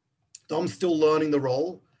it. Dom's still learning the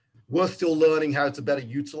role. We're still learning how to better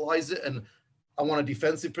utilize it. And I want a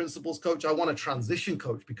defensive principles coach. I want a transition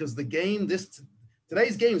coach, because the game,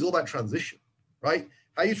 today's game is all about transition, right?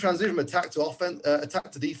 How you transition from attack to offense,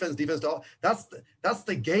 attack to defense, defense to offense. That's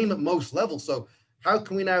the game at most levels. So how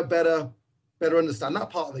can we now better understand that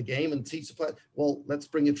part of the game and teach the player? Well, let's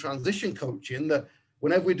bring a transition coach in that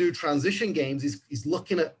whenever we do transition games, he's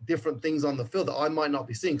looking at different things on the field that I might not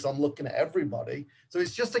be seeing, because I'm looking at everybody. So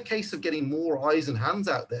it's just a case of getting more eyes and hands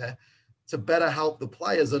out there to better help the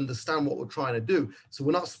players understand what we're trying to do. So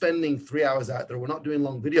we're not spending 3 hours out there. We're not doing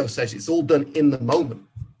long video sessions. It's all done in the moment.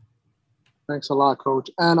 Thanks a lot, Coach.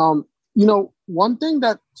 And, one thing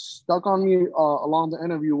that stuck on me along the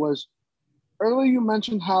interview was earlier you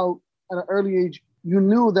mentioned how at an early age, you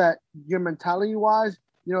knew that your mentality-wise,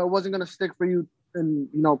 it wasn't going to stick for you in,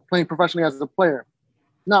 playing professionally as a player.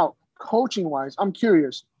 Now, coaching-wise, I'm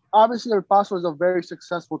curious. Obviously, El Paso is a very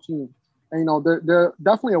successful team. And, they're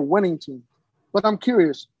definitely a winning team. But I'm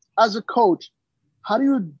curious, as a coach, how do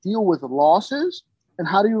you deal with losses? And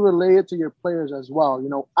how do you relay it to your players as well,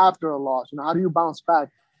 after a loss? How do you bounce back,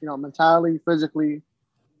 mentally, physically?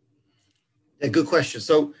 Yeah, good question.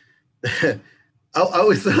 So I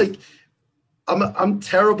was like, I'm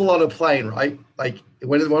terrible on a plane, right? Like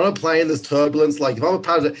when I'm on a plane, there's turbulence. Like if I'm a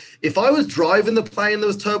pilot, if I was driving the plane, there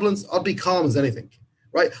was turbulence, I'd be calm as anything,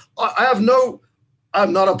 right?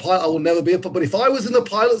 I'm not a pilot. I will never be a pilot. But if I was in the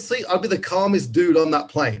pilot seat, I'd be the calmest dude on that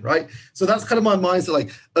plane, right? So that's kind of my mindset.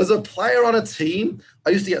 Like as a player on a team,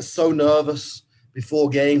 I used to get so nervous before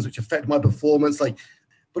games, which affect my performance.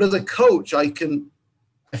 But as a coach, I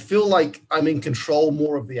feel like I'm in control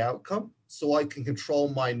more of the outcome, so I can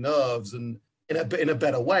control my nerves and in a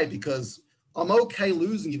better way, because I'm okay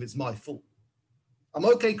losing if it's my fault. I'm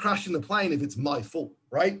okay crashing the plane if it's my fault,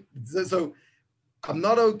 right? So I'm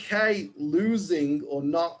not okay losing or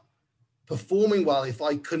not performing well if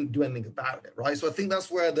I couldn't do anything about it, right? So I think that's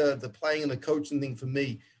where the playing and the coaching thing for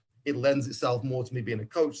me, it lends itself more to me being a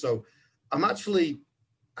coach. So I'm actually,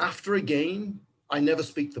 after a game, I never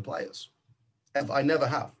speak to players. I never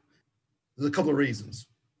have. There's a couple of reasons.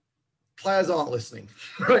 players aren't listening.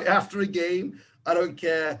 Right after a game, I don't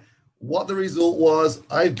care what the result was.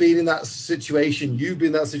 I've been in that situation. You've been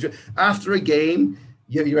in that situation. After a game,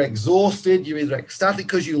 you're exhausted. You're either ecstatic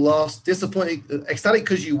because you lost, disappointed, ecstatic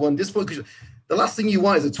because you won, disappointed because the last thing you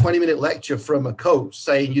want is a 20-minute lecture from a coach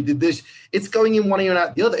saying you did this. It's going in one ear and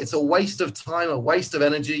out the other. It's a waste of time, a waste of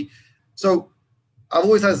energy. So I've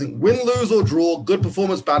always had this thing, win, lose, or draw, good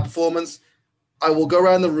performance, bad performance. I will go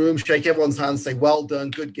around the room, shake everyone's hand, say, well done,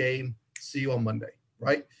 good game. See you on Monday,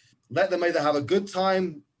 right? Let them either have a good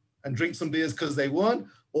time and drink some beers because they won,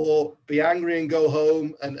 or be angry and go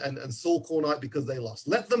home and sulk all night because they lost.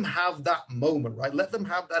 Let them have that moment, right? Let them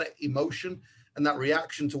have that emotion and that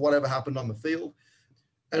reaction to whatever happened on the field.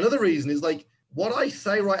 Another reason is like what I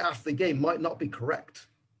say right after the game might not be correct.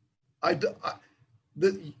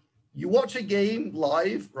 You watch a game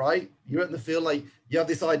live, right? You're in the field, like you have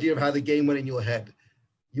this idea of how the game went in your head.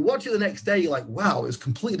 You watch it the next day, you're like, wow, it was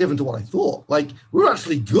completely different to what I thought. Like, we were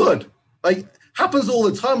actually good. Like, happens all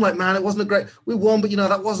the time. Like, man, it wasn't a great, we won, but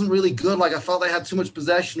that wasn't really good. Like, I felt they had too much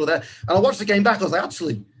possession or that. And I watched the game back, I was like,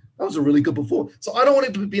 actually, that was a really good performance. So I don't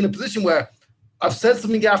want to be in a position where I've said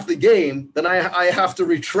something after the game, then I have to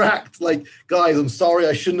retract. Like, guys, I'm sorry,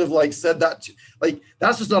 I shouldn't have said that. Like,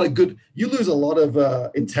 that's just not a good, you lose a lot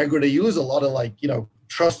of integrity. You lose a lot of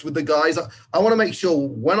trust with the guys. I want to make sure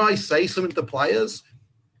when I say something to players,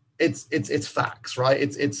 it's facts, right?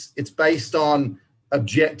 It's based on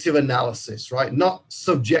objective analysis, right? Not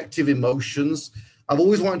subjective emotions. I've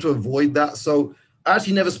always wanted to avoid that. So I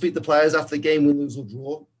actually never speak to players after the game, win, lose, or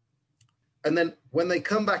draw. And then when they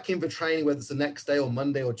come back in for training, whether it's the next day or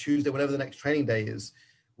Monday or Tuesday, whenever the next training day is,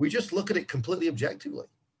 we just look at it completely objectively.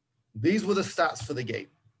 These were the stats for the game,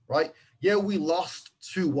 right? Yeah, we lost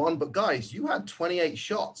 2-1, but guys, you had 28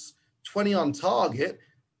 shots, 20 on target,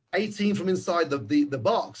 18 from inside the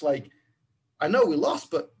box. Like, I know we lost,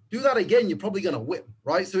 but do that again, you're probably going to win,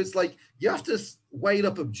 right? So it's like you have to weigh it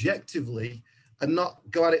up objectively and not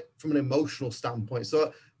go at it from an emotional standpoint.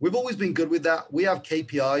 So we've always been good with that. We have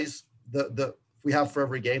KPIs that we have for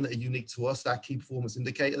every game that are unique to us, our key performance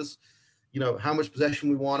indicators. How much possession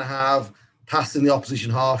we want to have, passing the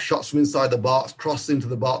opposition half, shots from inside the box, cross into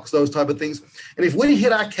the box, those type of things. And if we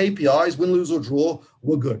hit our KPIs, win, lose, or draw,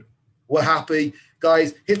 we're good. We're happy.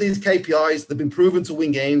 Guys, hit these KPIs. They've been proven to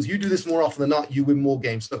win games. You do this more often than not, you win more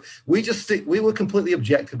games. So we were completely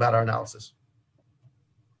objective about our analysis.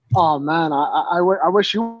 Oh, man, I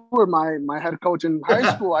wish you were my head coach in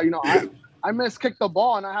high school. I kick the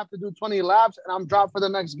ball and I have to do 20 laps and I'm dropped for the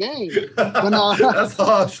next game. But, that's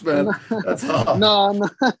harsh, man. That's harsh.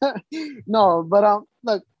 No. But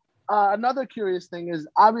look, another curious thing is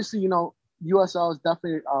obviously, USL is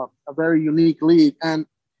definitely a very unique league. And,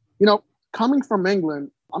 coming from England,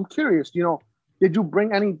 I'm curious, did you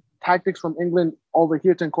bring any tactics from England over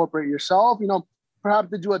here to incorporate yourself?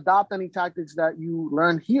 Perhaps did you adopt any tactics that you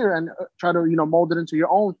learned here and try to, mold it into your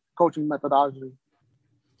own coaching methodology?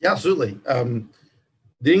 Yeah, absolutely.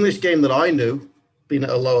 The English game that I knew, being at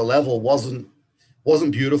a lower level, wasn't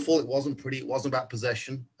beautiful. It wasn't pretty. It wasn't about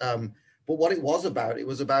possession. But what it was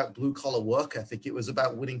about blue-collar work ethic. It was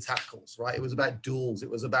about winning tackles, right? It was about duels. It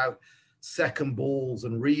was about second balls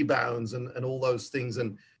and rebounds and all those things.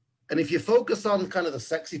 And if you focus on kind of the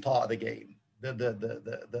sexy part of the game,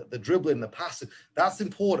 the dribbling, the passing, that's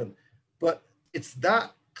important. But it's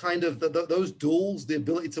that kind of those duels, the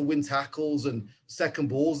ability to win tackles and second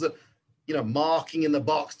balls, that marking in the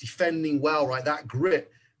box, defending well, right? That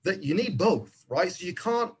grit, that you need both, right? So you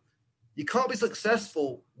can't be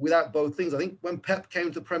successful without both things. I think when Pep came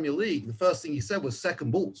to the Premier League, the first thing he said was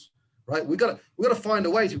second balls, right? We got to find a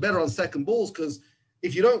way to be better on second balls, because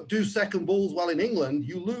if you don't do second balls well in England,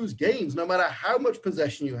 you lose games no matter how much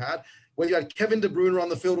possession you had, whether you had Kevin De Bruyne on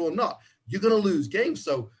the field or not. You're going to lose games.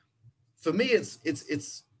 So for me,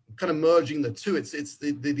 it's kind of merging the two. It's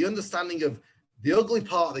the understanding of the ugly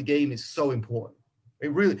part of the game is so important.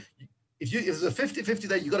 It really, if there's a 50-50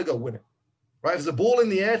 there, you got to go win it, right? If there's a ball in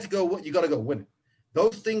the air to go, you got to go win it.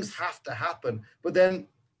 Those things have to happen. But then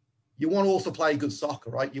you want to also play good soccer,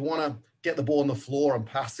 right? You want to get the ball on the floor and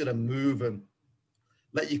pass it and move and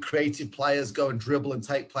let your creative players go and dribble and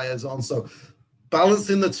take players on. So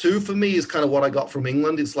balancing the two for me is kind of what I got from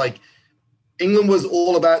England. It's like England was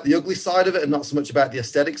all about the ugly side of it and not so much about the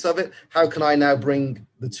aesthetics of it. How can I now bring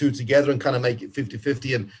the two together and kind of make it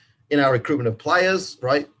 50-50? And in our recruitment of players,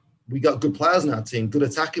 right, we got good players in our team, good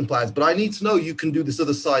attacking players, but I need to know you can do this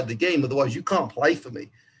other side of the game. Otherwise, you can't play for me.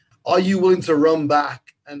 Are you willing to run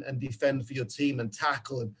back and defend for your team and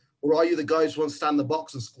tackle? Or are you the guys who want to stand in the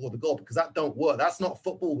box and score the goal? Because that don't work. That's not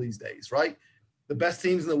football these days, right? The best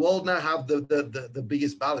teams in the world now have the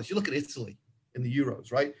biggest balance. You look at Italy in the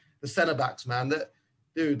Euros, right? the center backs, man.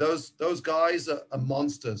 Dude, those guys are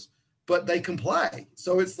monsters, but they can play.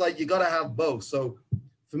 So it's like you got to have both. So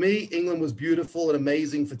for me, England was beautiful and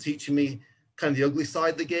amazing for teaching me kind of the ugly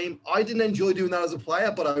side of the game. I didn't enjoy doing that as a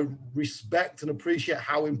player, but I respect and appreciate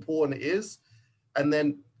how important it is. And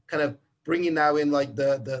then kind of bringing now in like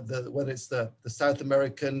the whether it's the South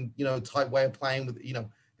American, type way of playing with,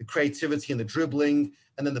 the creativity and the dribbling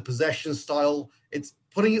and then the possession style. It's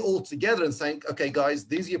putting it all together and saying, okay, guys,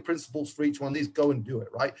 these are your principles for each one of these. Go and do it,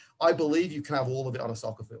 right? I believe you can have all of it on a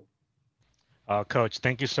soccer field. Coach,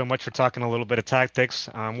 thank you so much for talking a little bit of tactics.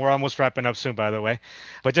 We're almost wrapping up soon, by the way.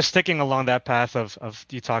 But just sticking along that path of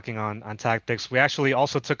you talking on tactics, we actually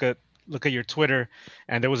also took a look at your Twitter,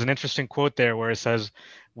 and there was an interesting quote there where it says,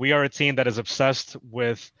 "We are a team that is obsessed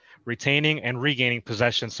with retaining and regaining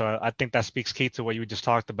possession." So I think that speaks key to what you just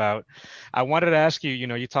talked about. I wanted to ask you,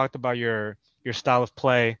 you talked about your style of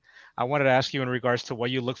play. I wanted to ask you in regards to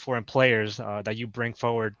what you look for in players that you bring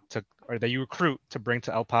forward to, or that you recruit to bring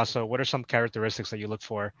to El Paso. What are some characteristics that you look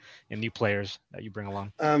for in new players that you bring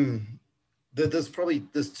along? There's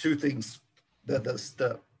two things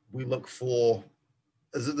that we look for.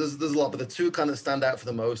 There's a lot, but the two kind of stand out for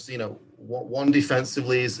the most. One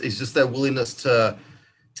defensively is just their willingness to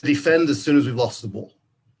defend as soon as we've lost the ball,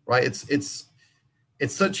 right? It's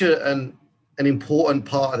such an important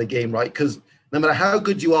part of the game, right? Because no matter how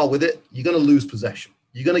good you are with it, you're going to lose possession.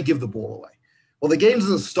 You're going to give the ball away. Well, the game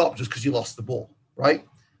doesn't stop just because you lost the ball, right?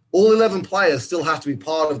 All 11 players still have to be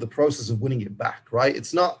part of the process of winning it back, right?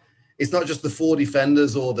 It's not just the 4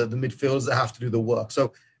 defenders or the midfielders that have to do the work.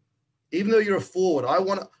 So even though you're a forward,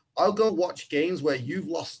 I'll go watch games where you've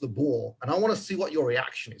lost the ball, and I want to see what your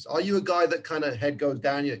reaction is. Are you a guy that kind of head goes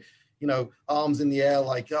down, arms in the air,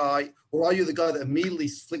 like, or are you the guy that immediately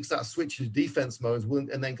flicks that switch to defense mode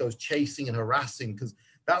and then goes chasing and harassing? Because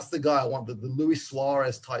that's the guy I want, the Luis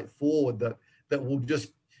Suarez type forward that will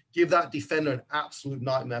just give that defender an absolute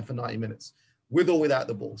nightmare for 90 minutes, with or without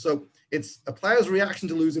the ball. So it's a player's reaction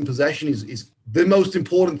to losing possession is the most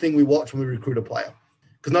important thing we watch when we recruit a player.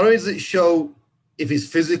 Because not only does it show if he's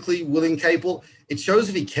physically willing, capable, it shows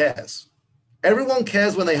if he cares. Everyone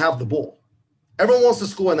cares when they have the ball. Everyone wants to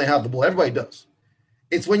score when they have the ball. Everybody does.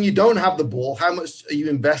 It's when you don't have the ball, how much are you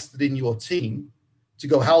invested in your team to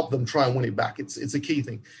go help them try and win it back? It's a key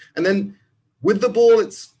thing. And then with the ball,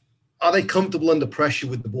 are they comfortable under pressure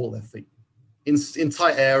with the ball at their feet? In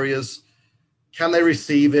tight areas, can they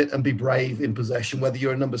receive it and be brave in possession, whether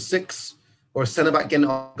you're a number 6 or a centre-back getting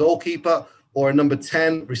a goalkeeper, or a number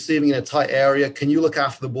 10 receiving in a tight area? Can you look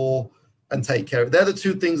after the ball and take care of it? They're the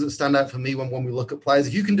two things that stand out for me when we look at players.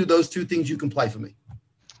 If you can do those two things, you can play for me.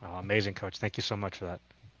 Oh, amazing, Coach. Thank you so much for that.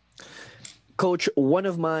 Coach, one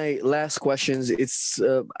of my last questions,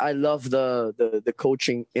 I love the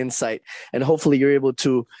coaching insight, and hopefully you're able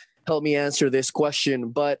to help me answer this question.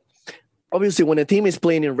 But obviously when a team is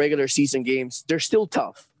playing in regular season games, they're still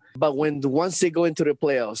tough. But once they go into the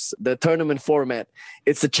playoffs, the tournament format,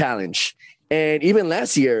 it's a challenge. And even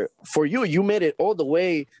last year, for you made it all the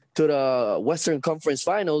way to the Western Conference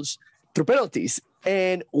Finals through penalties.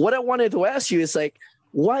 And what I wanted to ask you is, like,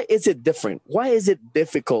 why is it different? Why is it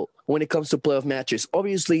difficult when it comes to playoff matches?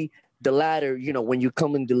 Obviously, the latter, when you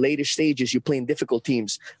come in the later stages, you're playing difficult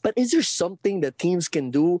teams. But is there something that teams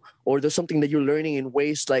can do, or there's something that you're learning in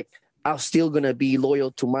ways like, I'm still going to be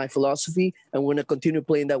loyal to my philosophy and we're going to continue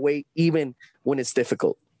playing that way even when it's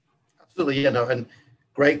difficult? Absolutely, and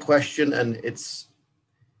great question. And it's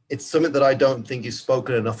something that I don't think is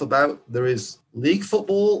spoken enough about. There is league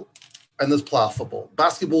football and there's playoff football.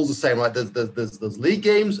 Basketball's the same, right? There's league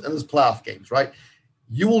games and there's playoff games, right?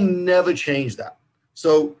 You will never change that.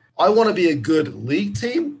 So I want to be a good league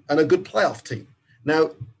team and a good playoff team. Now,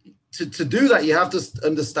 to do that, you have to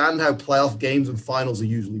understand how playoff games and finals are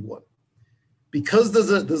usually won. Because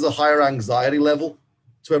there's a higher anxiety level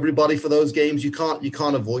to everybody for those games, you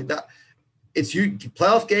can't avoid that. It's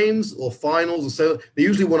playoff games or finals, or so they're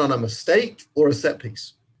usually won on a mistake or a set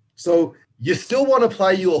piece. So you still want to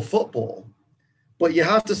play your football, but you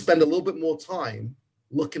have to spend a little bit more time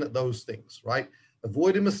looking at those things, right?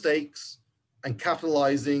 Avoiding mistakes and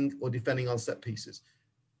capitalizing or defending on set pieces.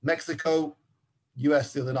 Mexico,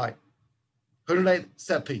 US the other night, 108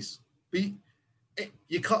 set piece.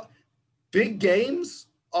 You can't. Big games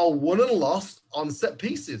are won and lost on set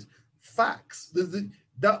pieces. Facts.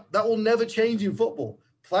 That will never change in football.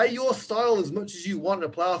 Play your style as much as you want in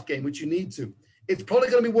a playoff game, which you need to. It's probably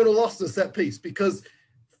going to be won or lost in a set piece because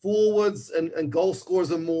forwards and goal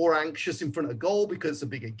scorers are more anxious in front of goal because it's a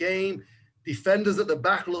bigger game. Defenders at the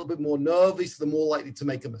back are a little bit more nervous, so they're more likely to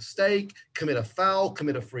make a mistake, commit a foul,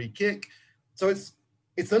 commit a free kick. So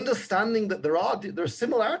it's understanding that there are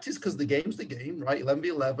similarities because the game's the game, right?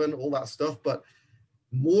 11v11, all that stuff. But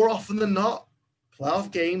more often than not,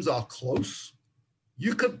 playoff games are close.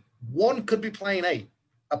 One could be playing 8.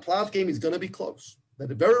 A playoff game is going to be close. They're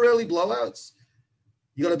very rarely blowouts.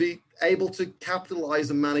 You got to be able to capitalize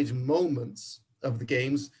and manage moments of the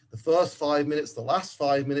games. The first 5 minutes, the last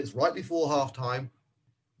 5 minutes, right before halftime.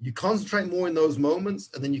 You concentrate more in those moments,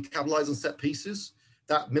 and then you capitalize on set pieces.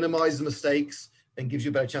 That minimizes mistakes and gives you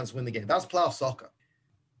a better chance to win the game. That's playoff soccer.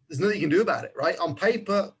 There's nothing you can do about it, right? On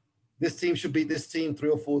paper, this team should beat this team 3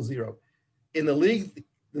 or 4-0. In the league,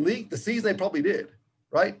 the season they probably did,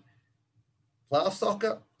 right? Playoff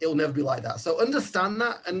soccer, it'll never be like that. So understand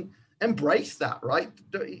that and embrace that, right?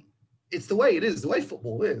 It's the way it is, the way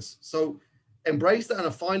football is. So embrace that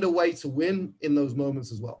and find a way to win in those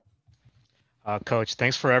moments as well. Coach,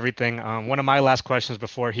 thanks for everything. One of my last questions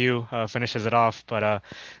before Hugh finishes it off, but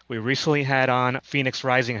we recently had on Phoenix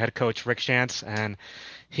Rising head coach Rick Shantz, and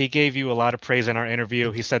he gave you a lot of praise in our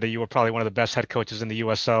interview. He said that you were probably one of the best head coaches in the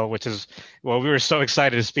USL, which is, well, we were so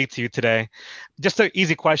excited to speak to you today. Just an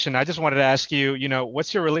easy question. I just wanted to ask you,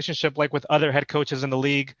 what's your relationship like with other head coaches in the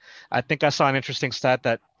league? I think I saw an interesting stat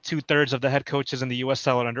that 2/3 of the head coaches in the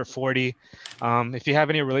USL are under 40. If you have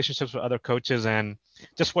any relationships with other coaches, and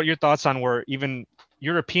just what your thoughts on were even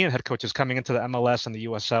European head coaches coming into the MLS and the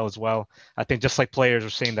USL as well. I think just like players are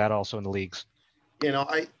seeing that also in the leagues.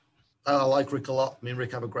 I like Rick a lot. Me and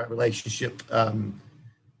Rick have a great relationship.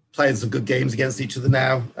 Playing some good games against each other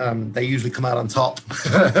now. They usually come out on top.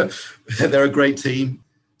 They're a great team.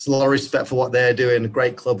 There's a lot of respect for what they're doing. A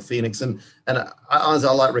great club, Phoenix. And honestly,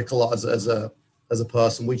 I like Rick a lot as a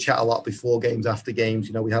person. We chat a lot before games, after games.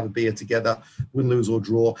 We have a beer together, win, lose, or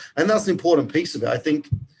draw. And that's an important piece of it. I think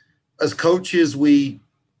as coaches, we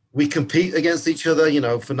compete against each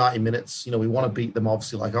other, for 90 minutes. We want to beat them,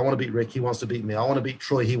 obviously. Like, I want to beat Rick. He wants to beat me. I want to beat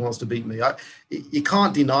Troy. He wants to beat me. You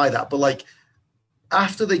can't deny that. But, like,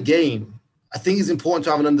 after the game, I think it's important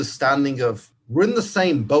to have an understanding of we're in the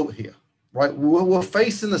same boat here, right? We're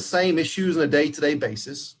facing the same issues on a day-to-day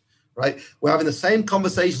basis, right? We're having the same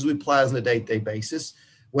conversations with players on a day-to-day basis.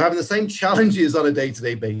 We're having the same challenges on a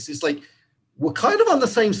day-to-day basis. Like, we're kind of on the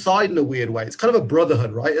same side in a weird way. It's kind of a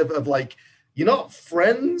brotherhood, right? Of like, you're not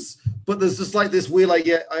friends, but there's just like this weird, like,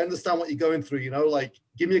 yeah, I understand what you're going through, like,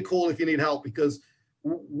 give me a call if you need help, because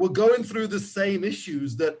we're going through the same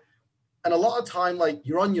issues and a lot of time, like,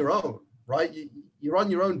 you're on your own, right? You're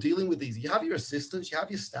on your own dealing with these. You have your assistants, you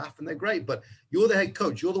have your staff, and they're great, but you're the head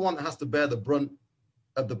coach. You're the one that has to bear the brunt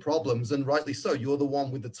of the problems, and rightly so. You're the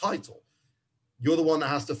one with the title. You're the one that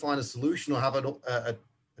has to find a solution or have a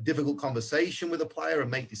difficult conversation with a player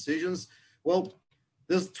and make decisions. Well,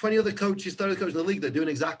 there's 20 other coaches, 30 coaches in the league that are doing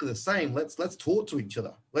exactly the same. Let's talk to each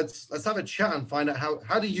other. Let's have a chat and find out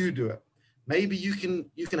how do you do it? Maybe you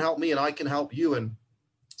can help me and I can help you. And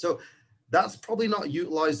so that's probably not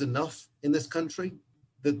utilized enough in this country.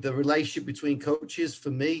 The relationship between coaches, for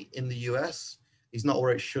me, in the US is not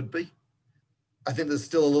where it should be. I think there's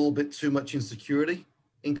still a little bit too much insecurity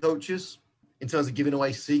in coaches in terms of giving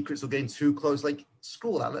away secrets or getting too close. Like,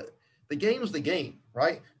 screw that. The game's the game,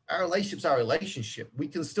 right? Our relationship's our relationship. We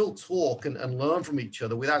can still talk and learn from each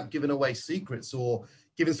other without giving away secrets or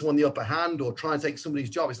giving someone the upper hand or trying to take somebody's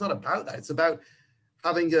job. It's not about that. It's about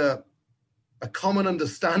having a common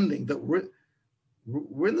understanding that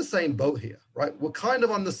we're in the same boat here, right? We're kind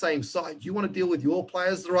of on the same side. You want to deal with your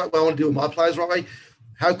players the right way. I want to deal with my players the right way.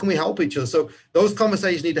 How can we help each other? So those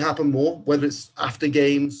conversations need to happen more, whether it's after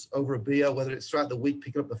games, over a beer, whether it's throughout the week,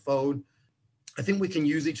 picking up the phone. I think we can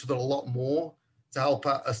use each other a lot more to help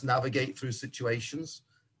us navigate through situations.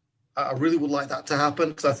 I really would like that to happen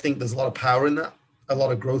because I think there's a lot of power in that, a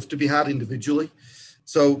lot of growth to be had individually.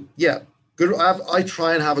 So yeah, good. I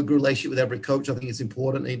try and have a good relationship with every coach. I think it's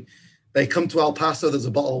important. They come to El Paso, there's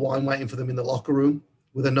a bottle of wine waiting for them in the locker room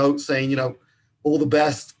with a note saying, all the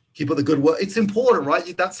best, keep up the good work. It's important,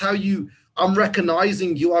 right? That's how I'm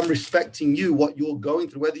recognizing you, I'm respecting you, what you're going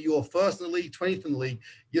through, whether you're first in the league, 20th in the league,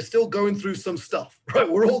 you're still going through some stuff, right?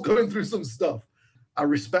 We're all going through some stuff. I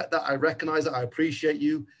respect that. I recognize it. I appreciate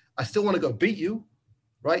you. I still want to go beat you,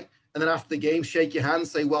 right? And then after the game, shake your hand,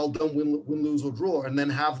 say, well done, win, lose, or draw. And then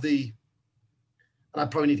and I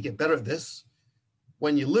probably need to get better at this.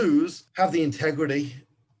 When you lose, have the integrity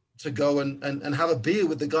to go and have a beer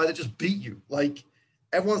with the guy that just beat you. Like,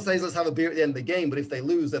 everyone says, let's have a beer at the end of the game, but if they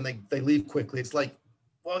lose, then they leave quickly. It's like,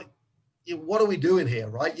 well, what are we doing here,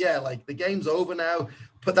 right? Yeah, like, the game's over now.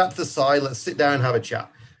 Put that to the side. Let's sit down and have a chat.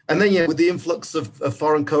 And then, yeah, with the influx of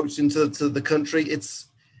foreign coaches into the country, it's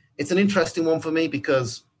an interesting one for me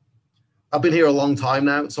because I've been here a long time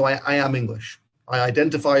now, so I am English. I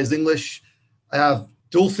identify as English. I have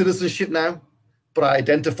dual citizenship now, but I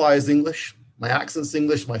identify as English. My accent's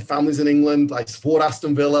English. My family's in England. I support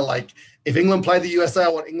Aston Villa. Like, if England play the USA, I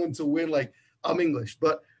want England to win. Like, I'm English.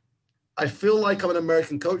 But I feel like I'm an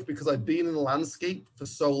American coach because I've been in the landscape for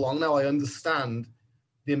so long now. I understand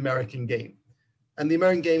the American game. And the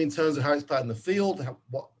American game in terms of how it's played in the field,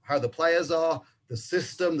 how the players are, the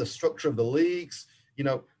system, the structure of the leagues, you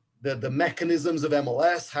know, the mechanisms of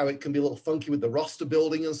MLS, how it can be a little funky with the roster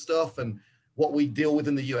building and stuff, and what we deal with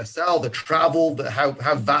in the USL, the travel,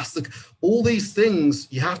 how vast, all these things,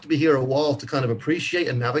 you have to be here a while to kind of appreciate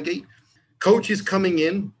and navigate. Coaches coming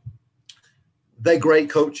in, they're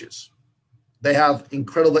great coaches. They have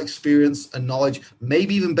incredible experience and knowledge,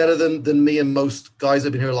 maybe even better than me and most guys that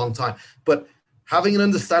have been here a long time. But having an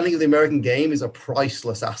understanding of the American game is a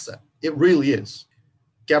priceless asset. It really is.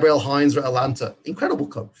 Gabriel Hines at Atlanta, incredible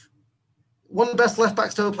coach. One of the best left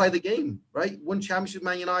backs to ever play the game, right? Won championship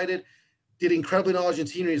Man United, did incredibly in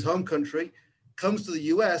Argentina, his home country, comes to the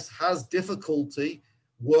US, has difficulty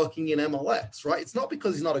working in MLS, right? It's not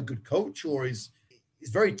because he's not a good coach or he's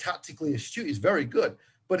very tactically astute. He's very good,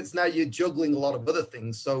 but it's now you're juggling a lot of other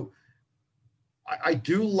things. So I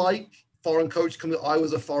do like foreign coach coming. I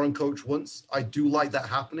was a foreign coach once. I do like that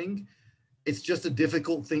happening. It's just a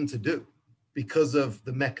difficult thing to do because of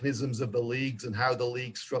the mechanisms of the leagues and how the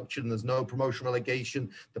league's structured, and there's no promotion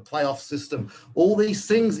relegation, the playoff system, all these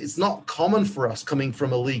things. It's not common for us coming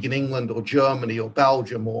from a league in England or Germany or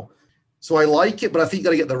Belgium so I like it, but I think you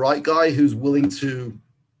got to get the right guy who's willing to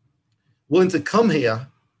come here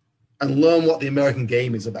and learn what the American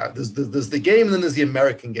game is about. There's the game and then there's the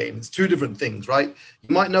American game. It's two different things, right?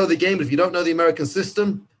 You might know the game, but if you don't know the American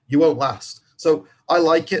system, you won't last. So I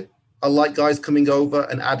like it. I like guys coming over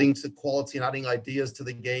and adding to quality and adding ideas to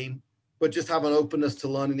the game, but just have an openness to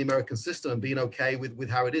learning the American system and being okay with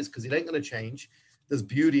how it is, because it ain't going to change. There's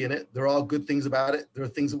beauty in it. There are good things about it. There are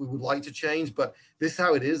things that we would like to change, but this is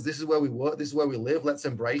how it is. This is where we work. This is where we live. Let's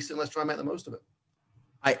embrace it and let's try and make the most of it.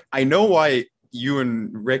 I know why you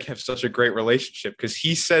and Rick have such a great relationship, because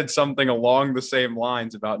he said something along the same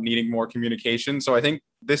lines about needing more communication. So I think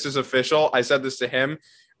this is official. I said this to him.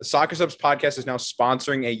 The Soccer Subs podcast is now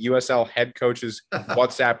sponsoring a USL head coach's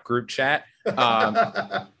WhatsApp group chat.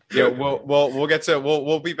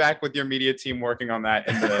 We'll be back with your media team working on that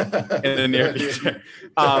in the near future.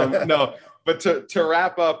 No, but to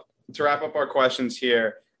wrap up our questions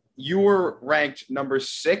here, you were ranked number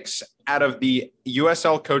 6 out of the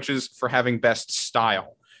USL coaches for having best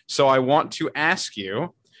style. So I want to ask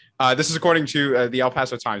you, this is according to the El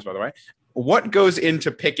Paso Times, by the way, what goes into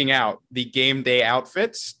picking out the game day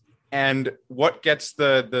outfits, and what gets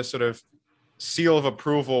the sort of seal of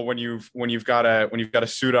approval when you've got to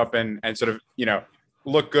suit up and sort of, you know,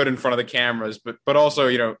 look good in front of the cameras, but also,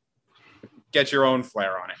 you know, get your own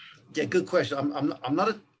flair on it? Yeah, good question. I'm not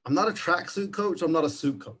a tracksuit coach. I'm not a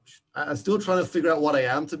suit coach. I'm still trying to figure out what I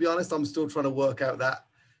am, to be honest. I'm still trying to work out that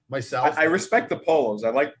myself. I respect the polos.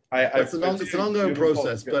 It's an ongoing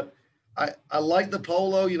process, but I like the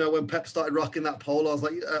polo. You know, when Pep started rocking that polo, I was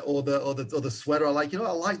like, or the sweater. I like, you know,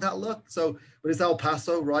 I like that look. So, but it's El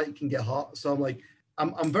Paso, right? It can get hot. So I'm like,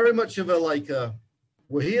 I'm very much of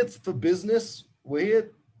we're here for business. We're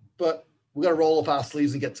here, but we got to roll up our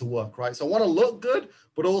sleeves and get to work, right? So I want to look good,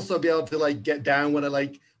 but also be able to like get down when I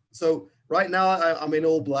like. So right now I'm in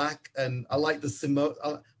all black, and I like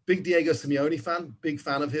the big Diego Simeone fan, big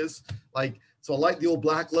fan of his. Like, so I like the all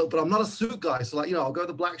black look, but I'm not a suit guy. So like, you know, I'll go with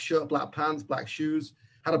the black shirt, black pants, black shoes.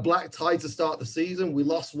 Had a black tie to start the season. We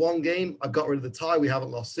lost one game. I got rid of the tie. We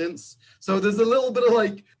haven't lost since. So there's a little bit of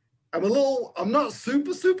like, I'm not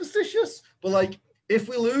super superstitious, but like if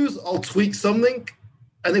we lose, I'll tweak something.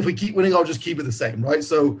 And if we keep winning, I'll just keep it the same, right?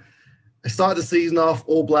 So I started the season off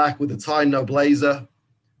all black with the tie, no blazer.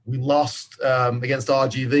 We lost against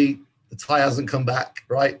RGV. The tie hasn't come back,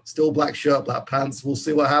 right? Still black shirt, black pants. We'll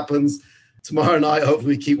see what happens tomorrow night.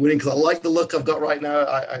 Hopefully we keep winning, because I like the look I've got right now.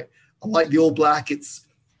 I like the all black. It's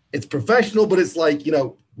professional, but it's like, you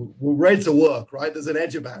know, we're ready to work, right? There's an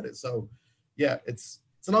edge about it. So yeah, it's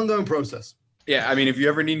an ongoing process. Yeah, I mean, if you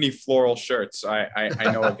ever need any floral shirts, I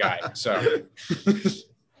know a guy. So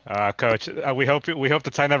Coach, we hope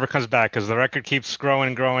the tie never comes back, because the record keeps growing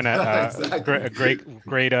and growing at Exactly. a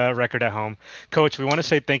great record at home. Coach, we want to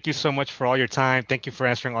say thank you so much for all your time. Thank you for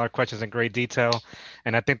answering all our questions in great detail.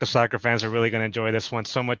 And I think the soccer fans are really going to enjoy this one.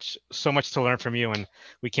 So much to learn from you, and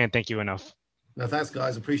we can't thank you enough. No, thanks,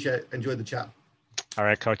 guys. Appreciate it. Enjoyed the chat. All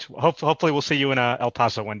right, Coach. Hopefully we'll see you in El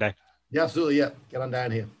Paso one day. Yeah, absolutely. Yeah. Get on down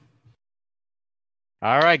here.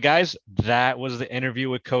 All right, guys. That was the interview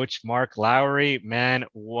with Coach Mark Lowry. Man,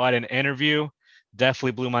 what an interview.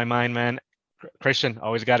 Definitely blew my mind, man. Christian,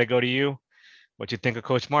 always got to go to you. What you think of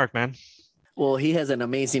Coach Mark, man? Well, he has an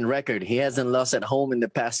amazing record. He hasn't lost at home in the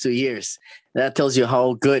past 2 years. That tells you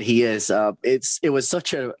how good he is. It was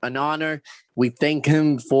such an honor. We thank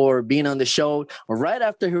him for being on the show. Right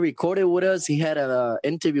after he recorded with us, he had an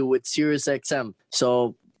interview with SiriusXM.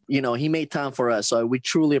 So, he made time for us. So we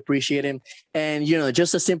truly appreciate him. And,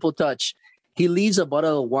 just a simple touch. He leaves a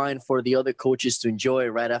bottle of wine for the other coaches to enjoy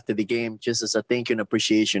right after the game, just as a thank you and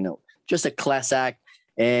appreciation note. Just a class act.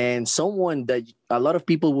 And someone that a lot of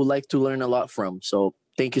people would like to learn a lot from. So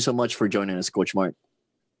thank you so much for joining us, Coach Mark.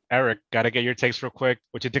 Eric, got to get your takes real quick.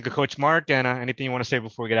 What you think of Coach Mark, and anything you want to say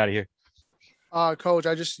before we get out of here? Coach,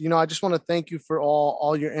 I just want to thank you for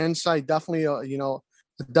all your insight. Definitely, the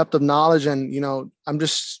depth of knowledge. And, I'm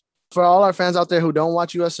just, for all our fans out there who don't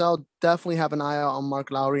watch USL, definitely have an eye out on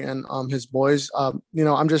Mark Lowry and his boys.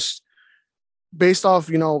 I'm just, based off,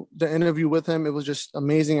 the interview with him, it was just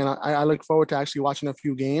amazing. And I look forward to actually watching a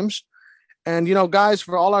few games. And, guys,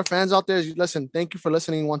 for all our fans out there, listen, thank you for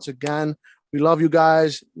listening once again. We love you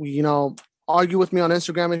guys. We, argue with me on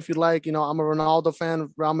Instagram if you like. I'm a Ronaldo fan,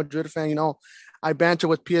 Real Madrid fan. I banter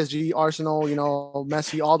with PSG, Arsenal,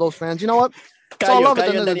 Messi, all those fans. You know what? It's all love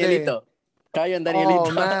at the end of the day. Caio and Danielito.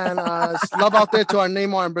 Oh, man. Love out there to our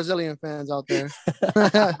Neymar and Brazilian fans out there.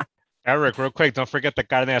 Eric, real quick, don't forget the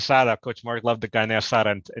carne asada. Coach Mark loved the carne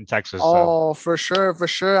asada in Texas. Oh, for sure.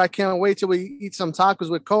 I can't wait till we eat some tacos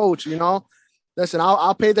with Coach, Listen,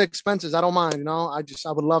 I'll pay the expenses. I don't mind, I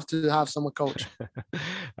would love to have some with Coach. All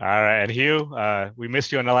right. And Hugh, we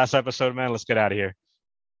missed you in the last episode, man. Let's get out of here.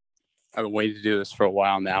 I've been waiting to do this for a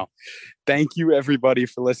while now. Thank you, everybody,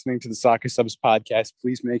 for listening to the Soccer Subs podcast.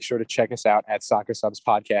 Please make sure to check us out at Soccer Subs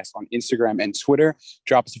Podcast on Instagram and Twitter.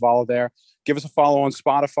 Drop us a follow there. Give us a follow on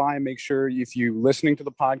Spotify. Make sure if you're listening to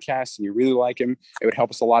the podcast and you really like him, it would help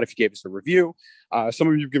us a lot if you gave us a review. Some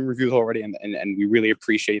of you have given reviews already, and we really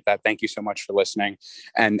appreciate that. Thank you so much for listening.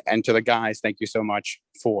 And to the guys, thank you so much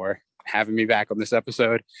for having me back on this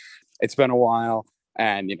episode. It's been a while,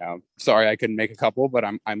 and sorry I couldn't make a couple, but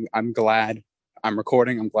I'm glad I'm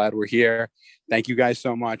recording. I'm glad we're here. Thank you guys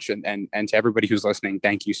so much, and to everybody who's listening,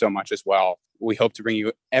 thank you so much as well. We hope to bring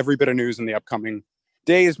you every bit of news in the upcoming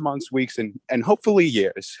days, months, weeks, and hopefully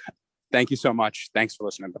years. Thank you so much. Thanks for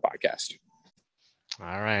listening to the podcast.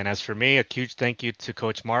 All right. And as for me, a huge thank you to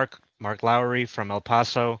Coach Mark Lowry from El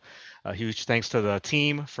Paso. A huge thanks to the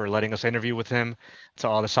team for letting us interview with him. To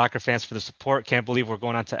all the soccer fans for the support. Can't believe we're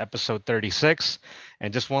going on to episode 36.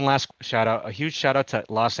 And just one last shout out, a huge shout out to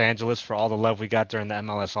Los Angeles for all the love we got during the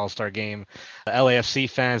MLS All-Star game. The LAFC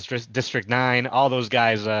fans, District 9, all those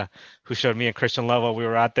guys who showed me and Christian love while we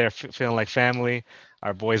were out there feeling like family.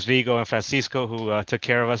 Our boys Vigo and Francisco who took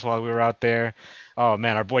care of us while we were out there. Oh,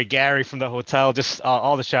 man, our boy Gary from the hotel, just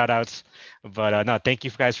all the shout outs. But no, thank you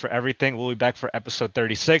guys for everything. We'll be back for episode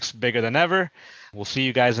 36, bigger than ever. We'll see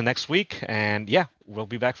you guys next week. And yeah, we'll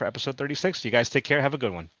be back for episode 36. You guys take care. Have a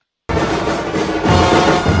good one.